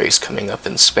big race coming up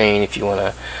in Spain if you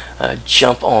want to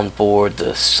jump on board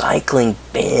the cycling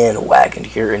bandwagon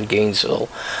here in Gainesville,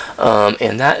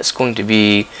 and that is going to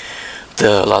be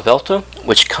the La Vuelta,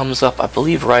 which comes up, I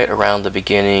believe, right around the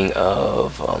beginning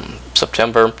of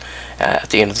September, at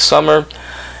the end of the summer.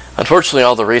 Unfortunately,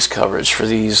 all the race coverage for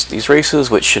these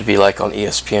races, which should be like on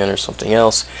ESPN or something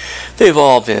else, they've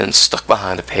all been stuck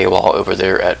behind a paywall over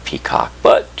there at Peacock.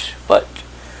 But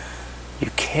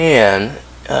you can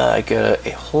get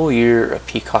a whole year of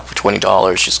Peacock for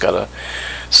 $20. Just gotta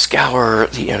scour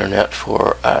the internet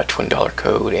for a $20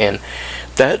 code, and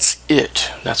that's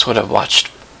it. That's what I've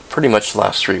watched pretty much the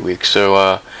last 3 weeks.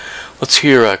 So let's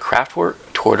hear Kraftwerk,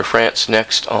 Tour de France,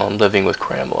 next on Living with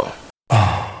Cramela.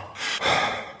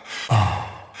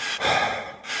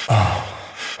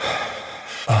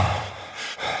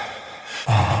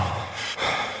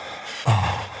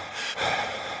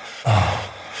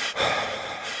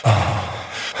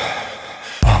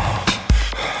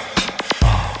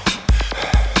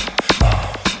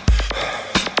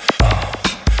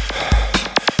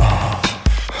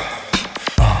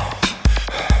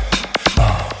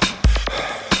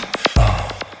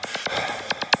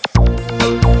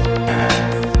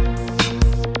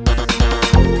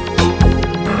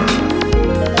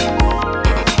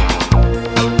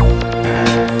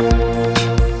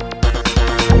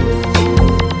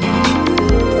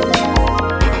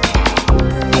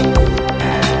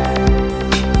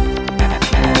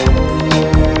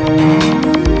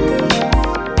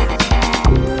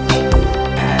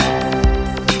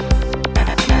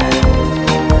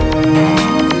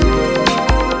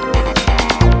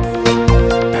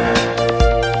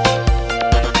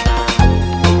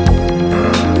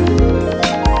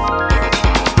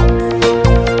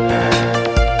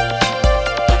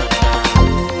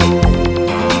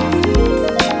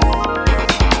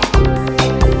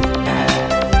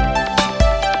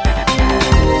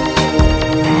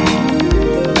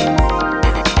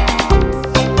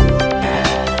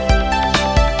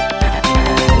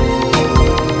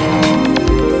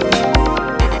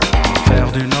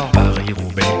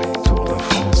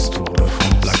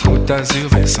 d'Azur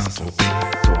et Saint-Tropez,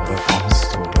 Tour de France,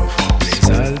 Tour de France.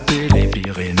 Les Alpes et les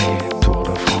Pyrénées, Tour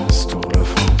de France, Tour de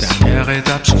France. Dernière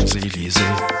étape, Champs-Élysées,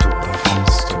 Tour de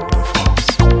France, Tour de France.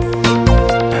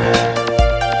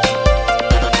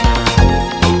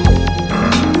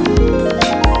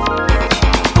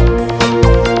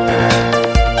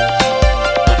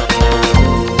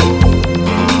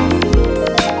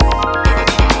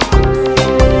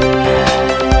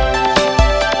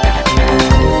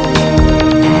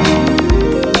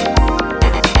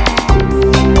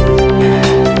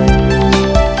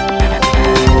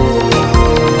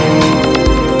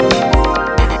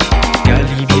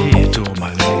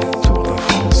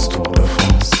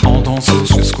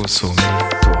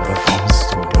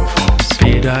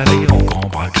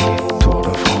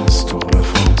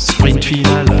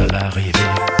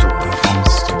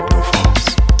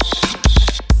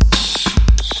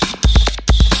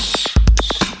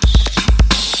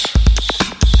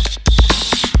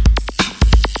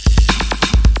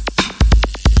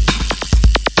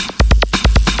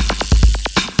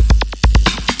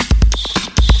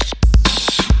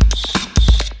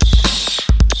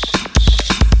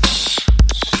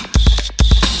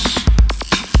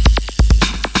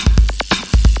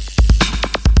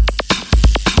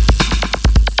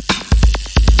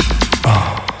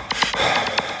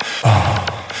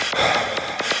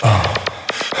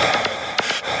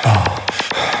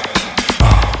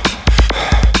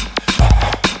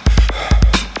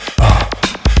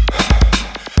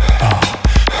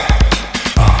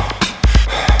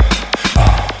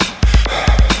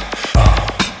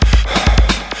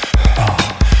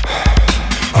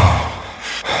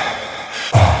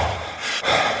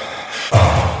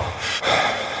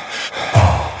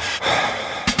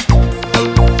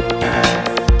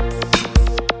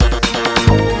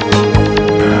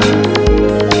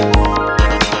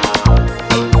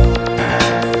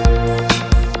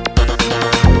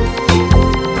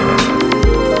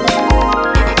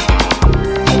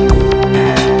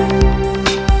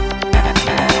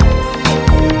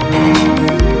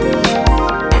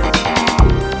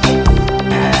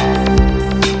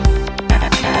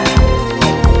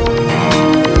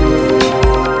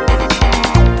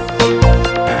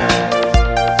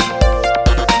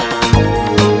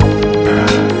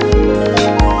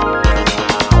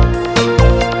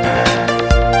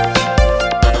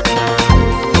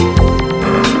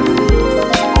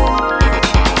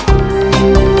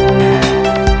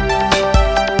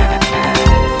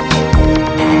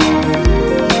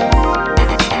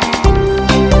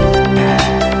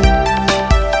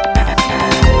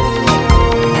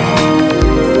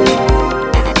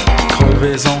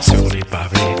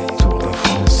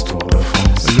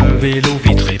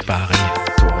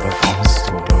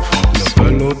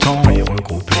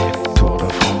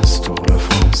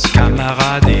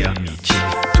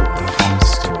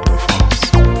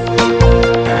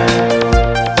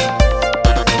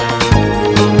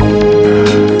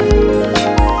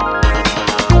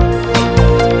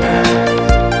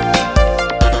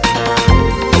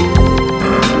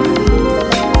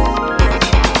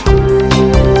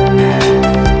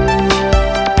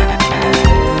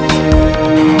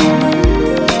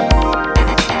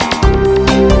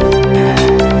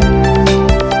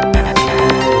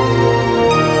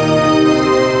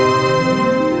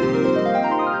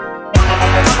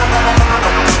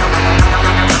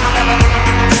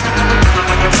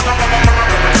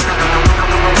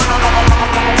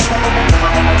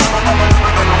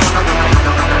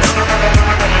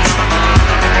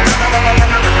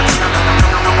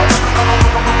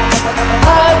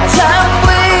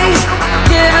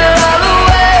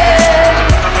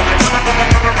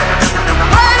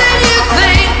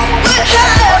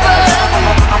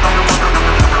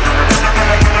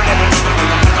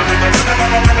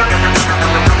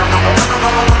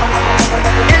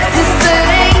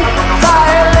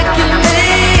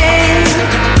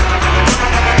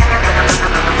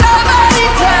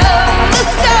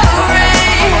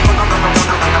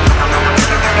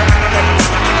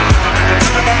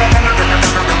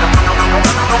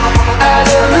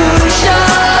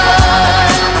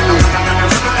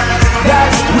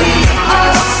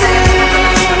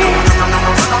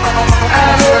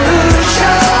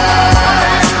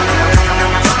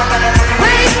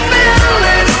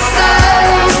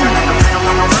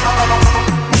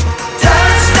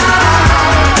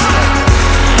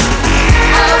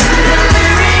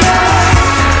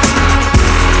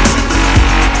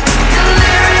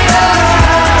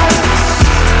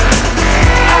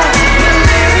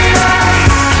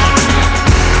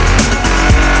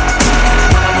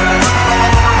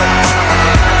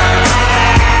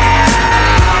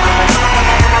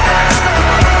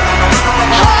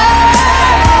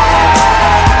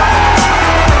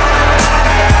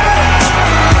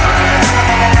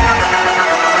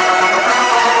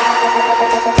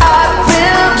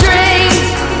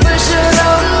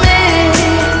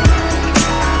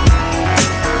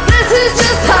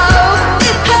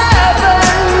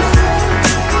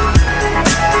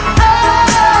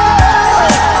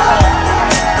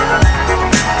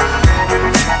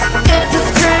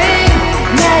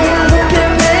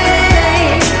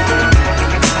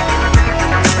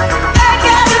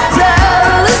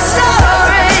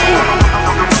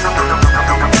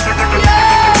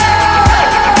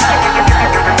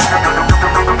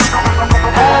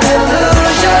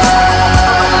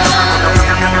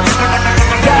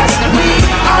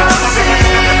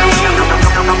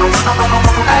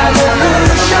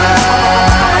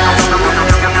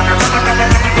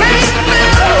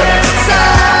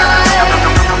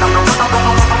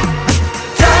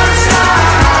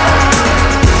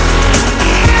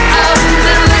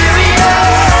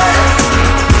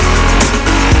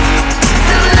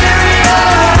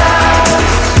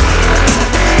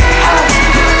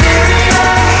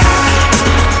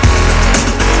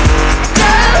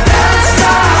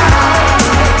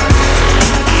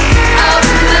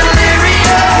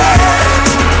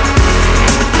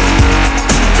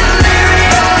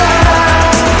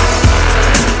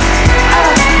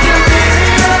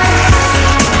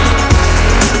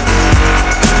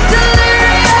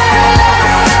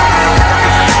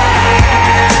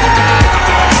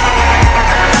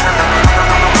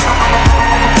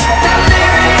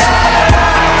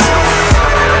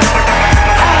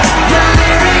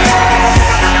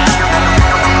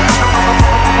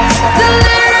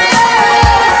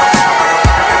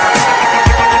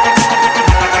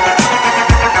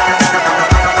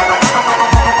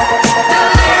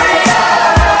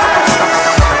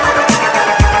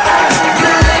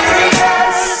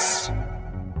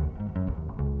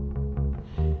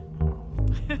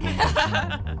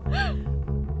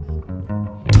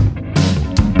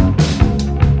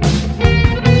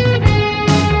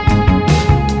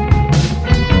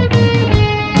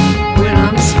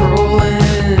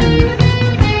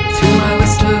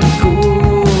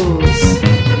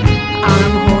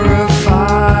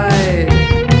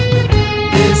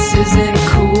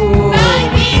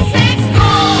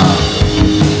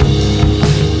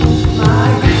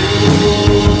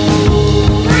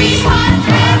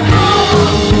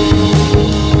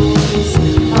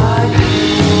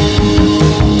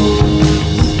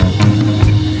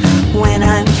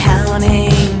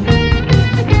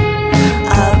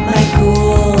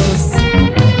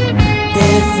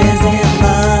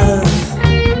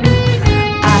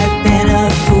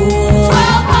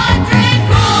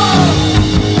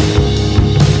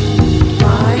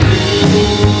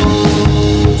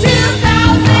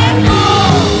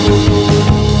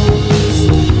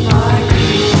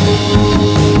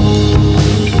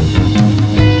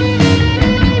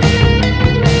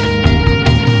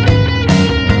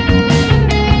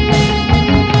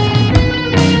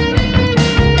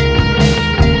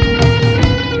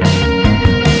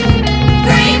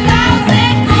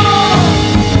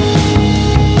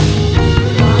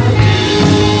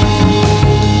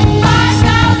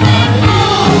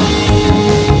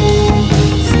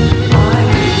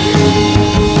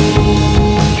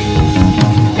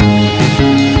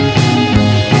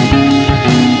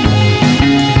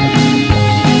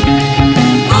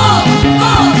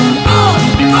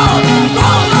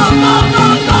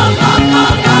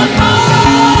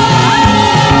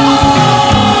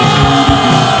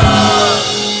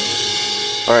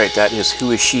 Alright, that is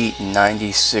Who Is She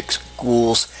 96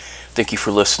 Ghouls. Thank you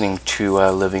for listening to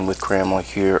Living with Cramela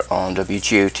here on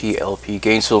WGOT LP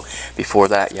Gainesville. Before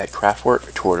that, you had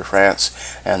Kraftwerk, Tour de France,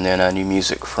 and then new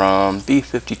music from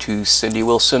B-52 Cindy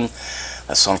Wilson.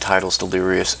 That song title's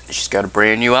Delirious. She's got a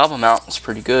brand new album out. It's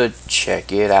pretty good.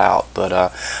 Check it out.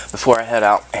 But before I head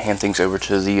out, I hand things over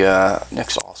to the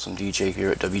next awesome DJ here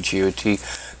at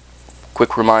WGOT.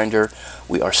 Quick reminder,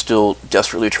 we are still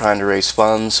desperately trying to raise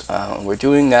funds. We're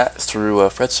doing that through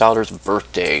Fred Souder's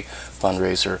birthday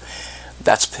fundraiser.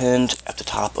 That's pinned at the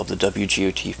top of the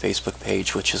WGOT Facebook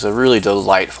page, which is a really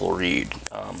delightful read.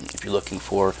 If you're looking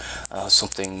for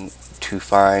something to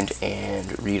find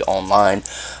and read online.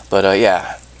 But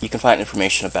yeah, you can find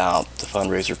information about the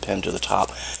fundraiser pinned to the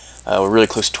top. We're really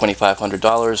close to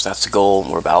 $2,500. That's the goal.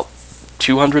 We're about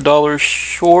 $200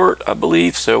 short, I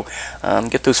believe. So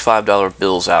get those $5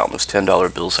 bills out, those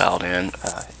 $10 bills out, and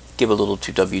give a little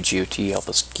to WGOT. Help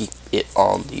us keep it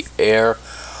on the air.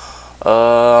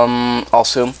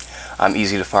 Also, I'm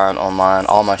easy to find online.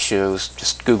 All my shows,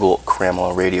 just Google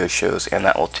Cramela radio shows, and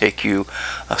that will take you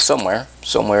somewhere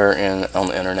on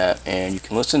the internet, and you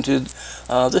can listen to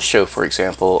this show, for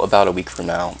example, about a week from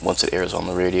now, once it airs on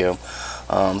the radio.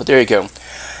 But there you go.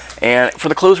 And for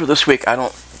the closer this week, I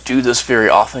don't do this very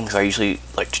often because I usually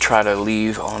like to try to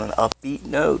leave on an upbeat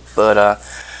note, but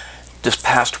this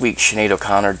past week Sinead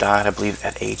O'Connor died, I believe,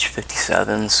 at age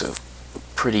 57, so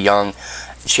pretty young.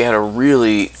 She had a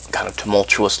really kind of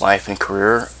tumultuous life and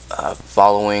career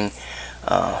following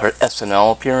her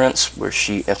SNL appearance, where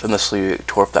she infamously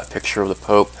tore up that picture of the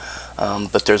Pope.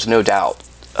 But there's no doubt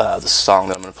the song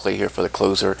that I'm going to play here for the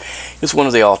closer is one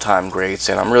of the all-time greats,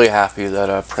 and I'm really happy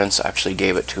that Prince actually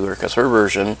gave it to her, because her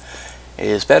version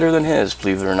is better than his,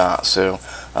 believe it or not. So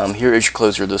here is your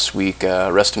closer this week.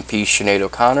 Rest in peace, Sinead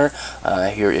O'Connor.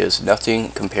 Here is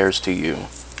Nothing Compares to You.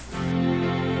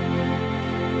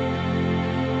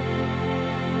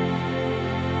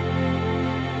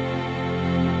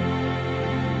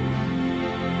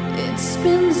 It's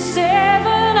been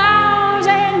 7 hours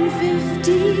and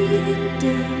 15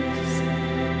 days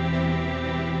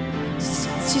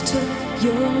since you took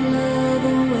your love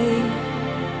away.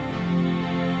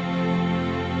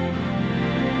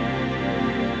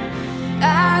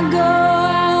 I go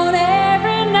out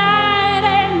every night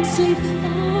and sleep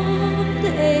all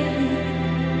day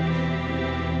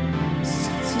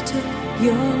since you took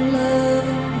your love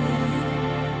away.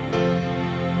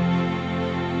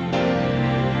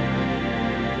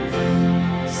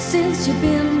 Since you've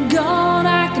been gone,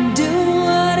 I can do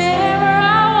whatever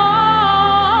I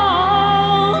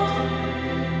want.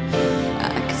 I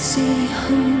can see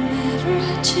whomever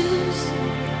I choose.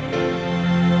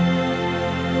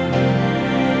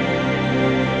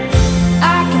 I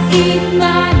can eat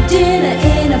my dinner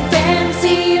in a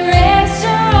fancy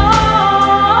restaurant,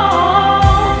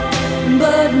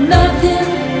 but nothing,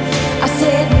 I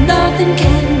said nothing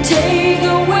can take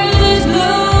away this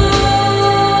blues.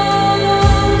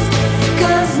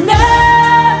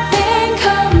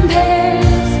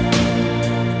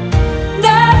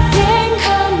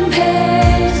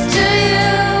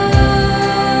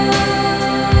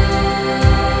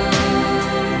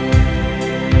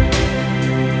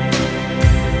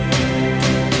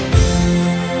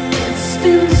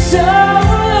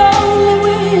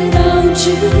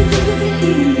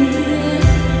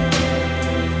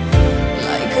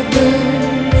 Like a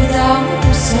bird without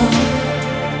a song.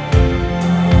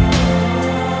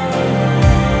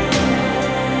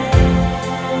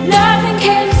 Nothing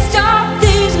can stop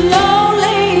these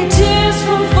lonely tears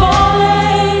from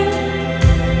falling.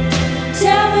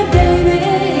 Tell me, baby,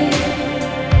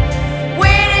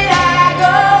 where did I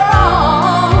go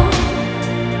wrong?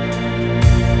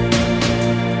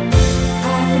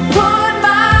 I can put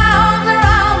my arms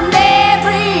around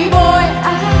every boy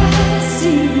I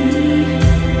see.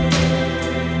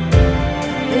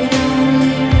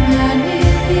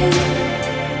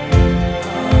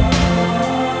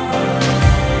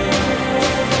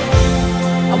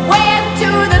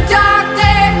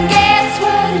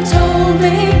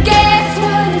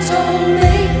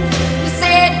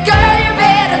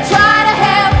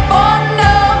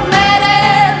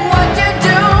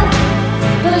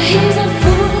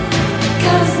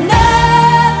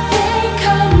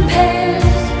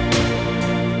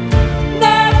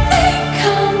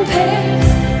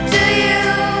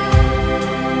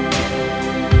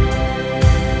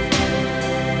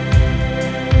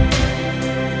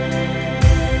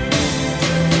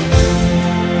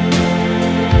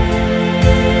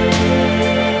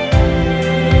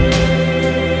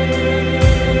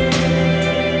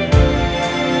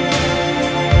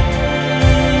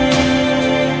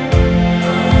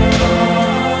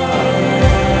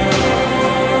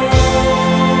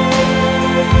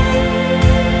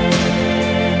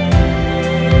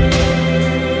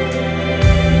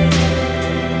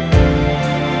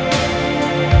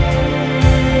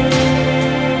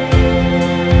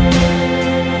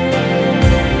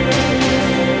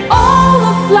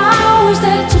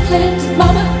 planted,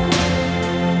 mama,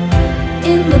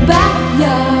 in the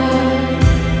backyard.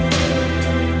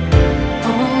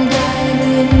 All died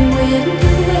in winter.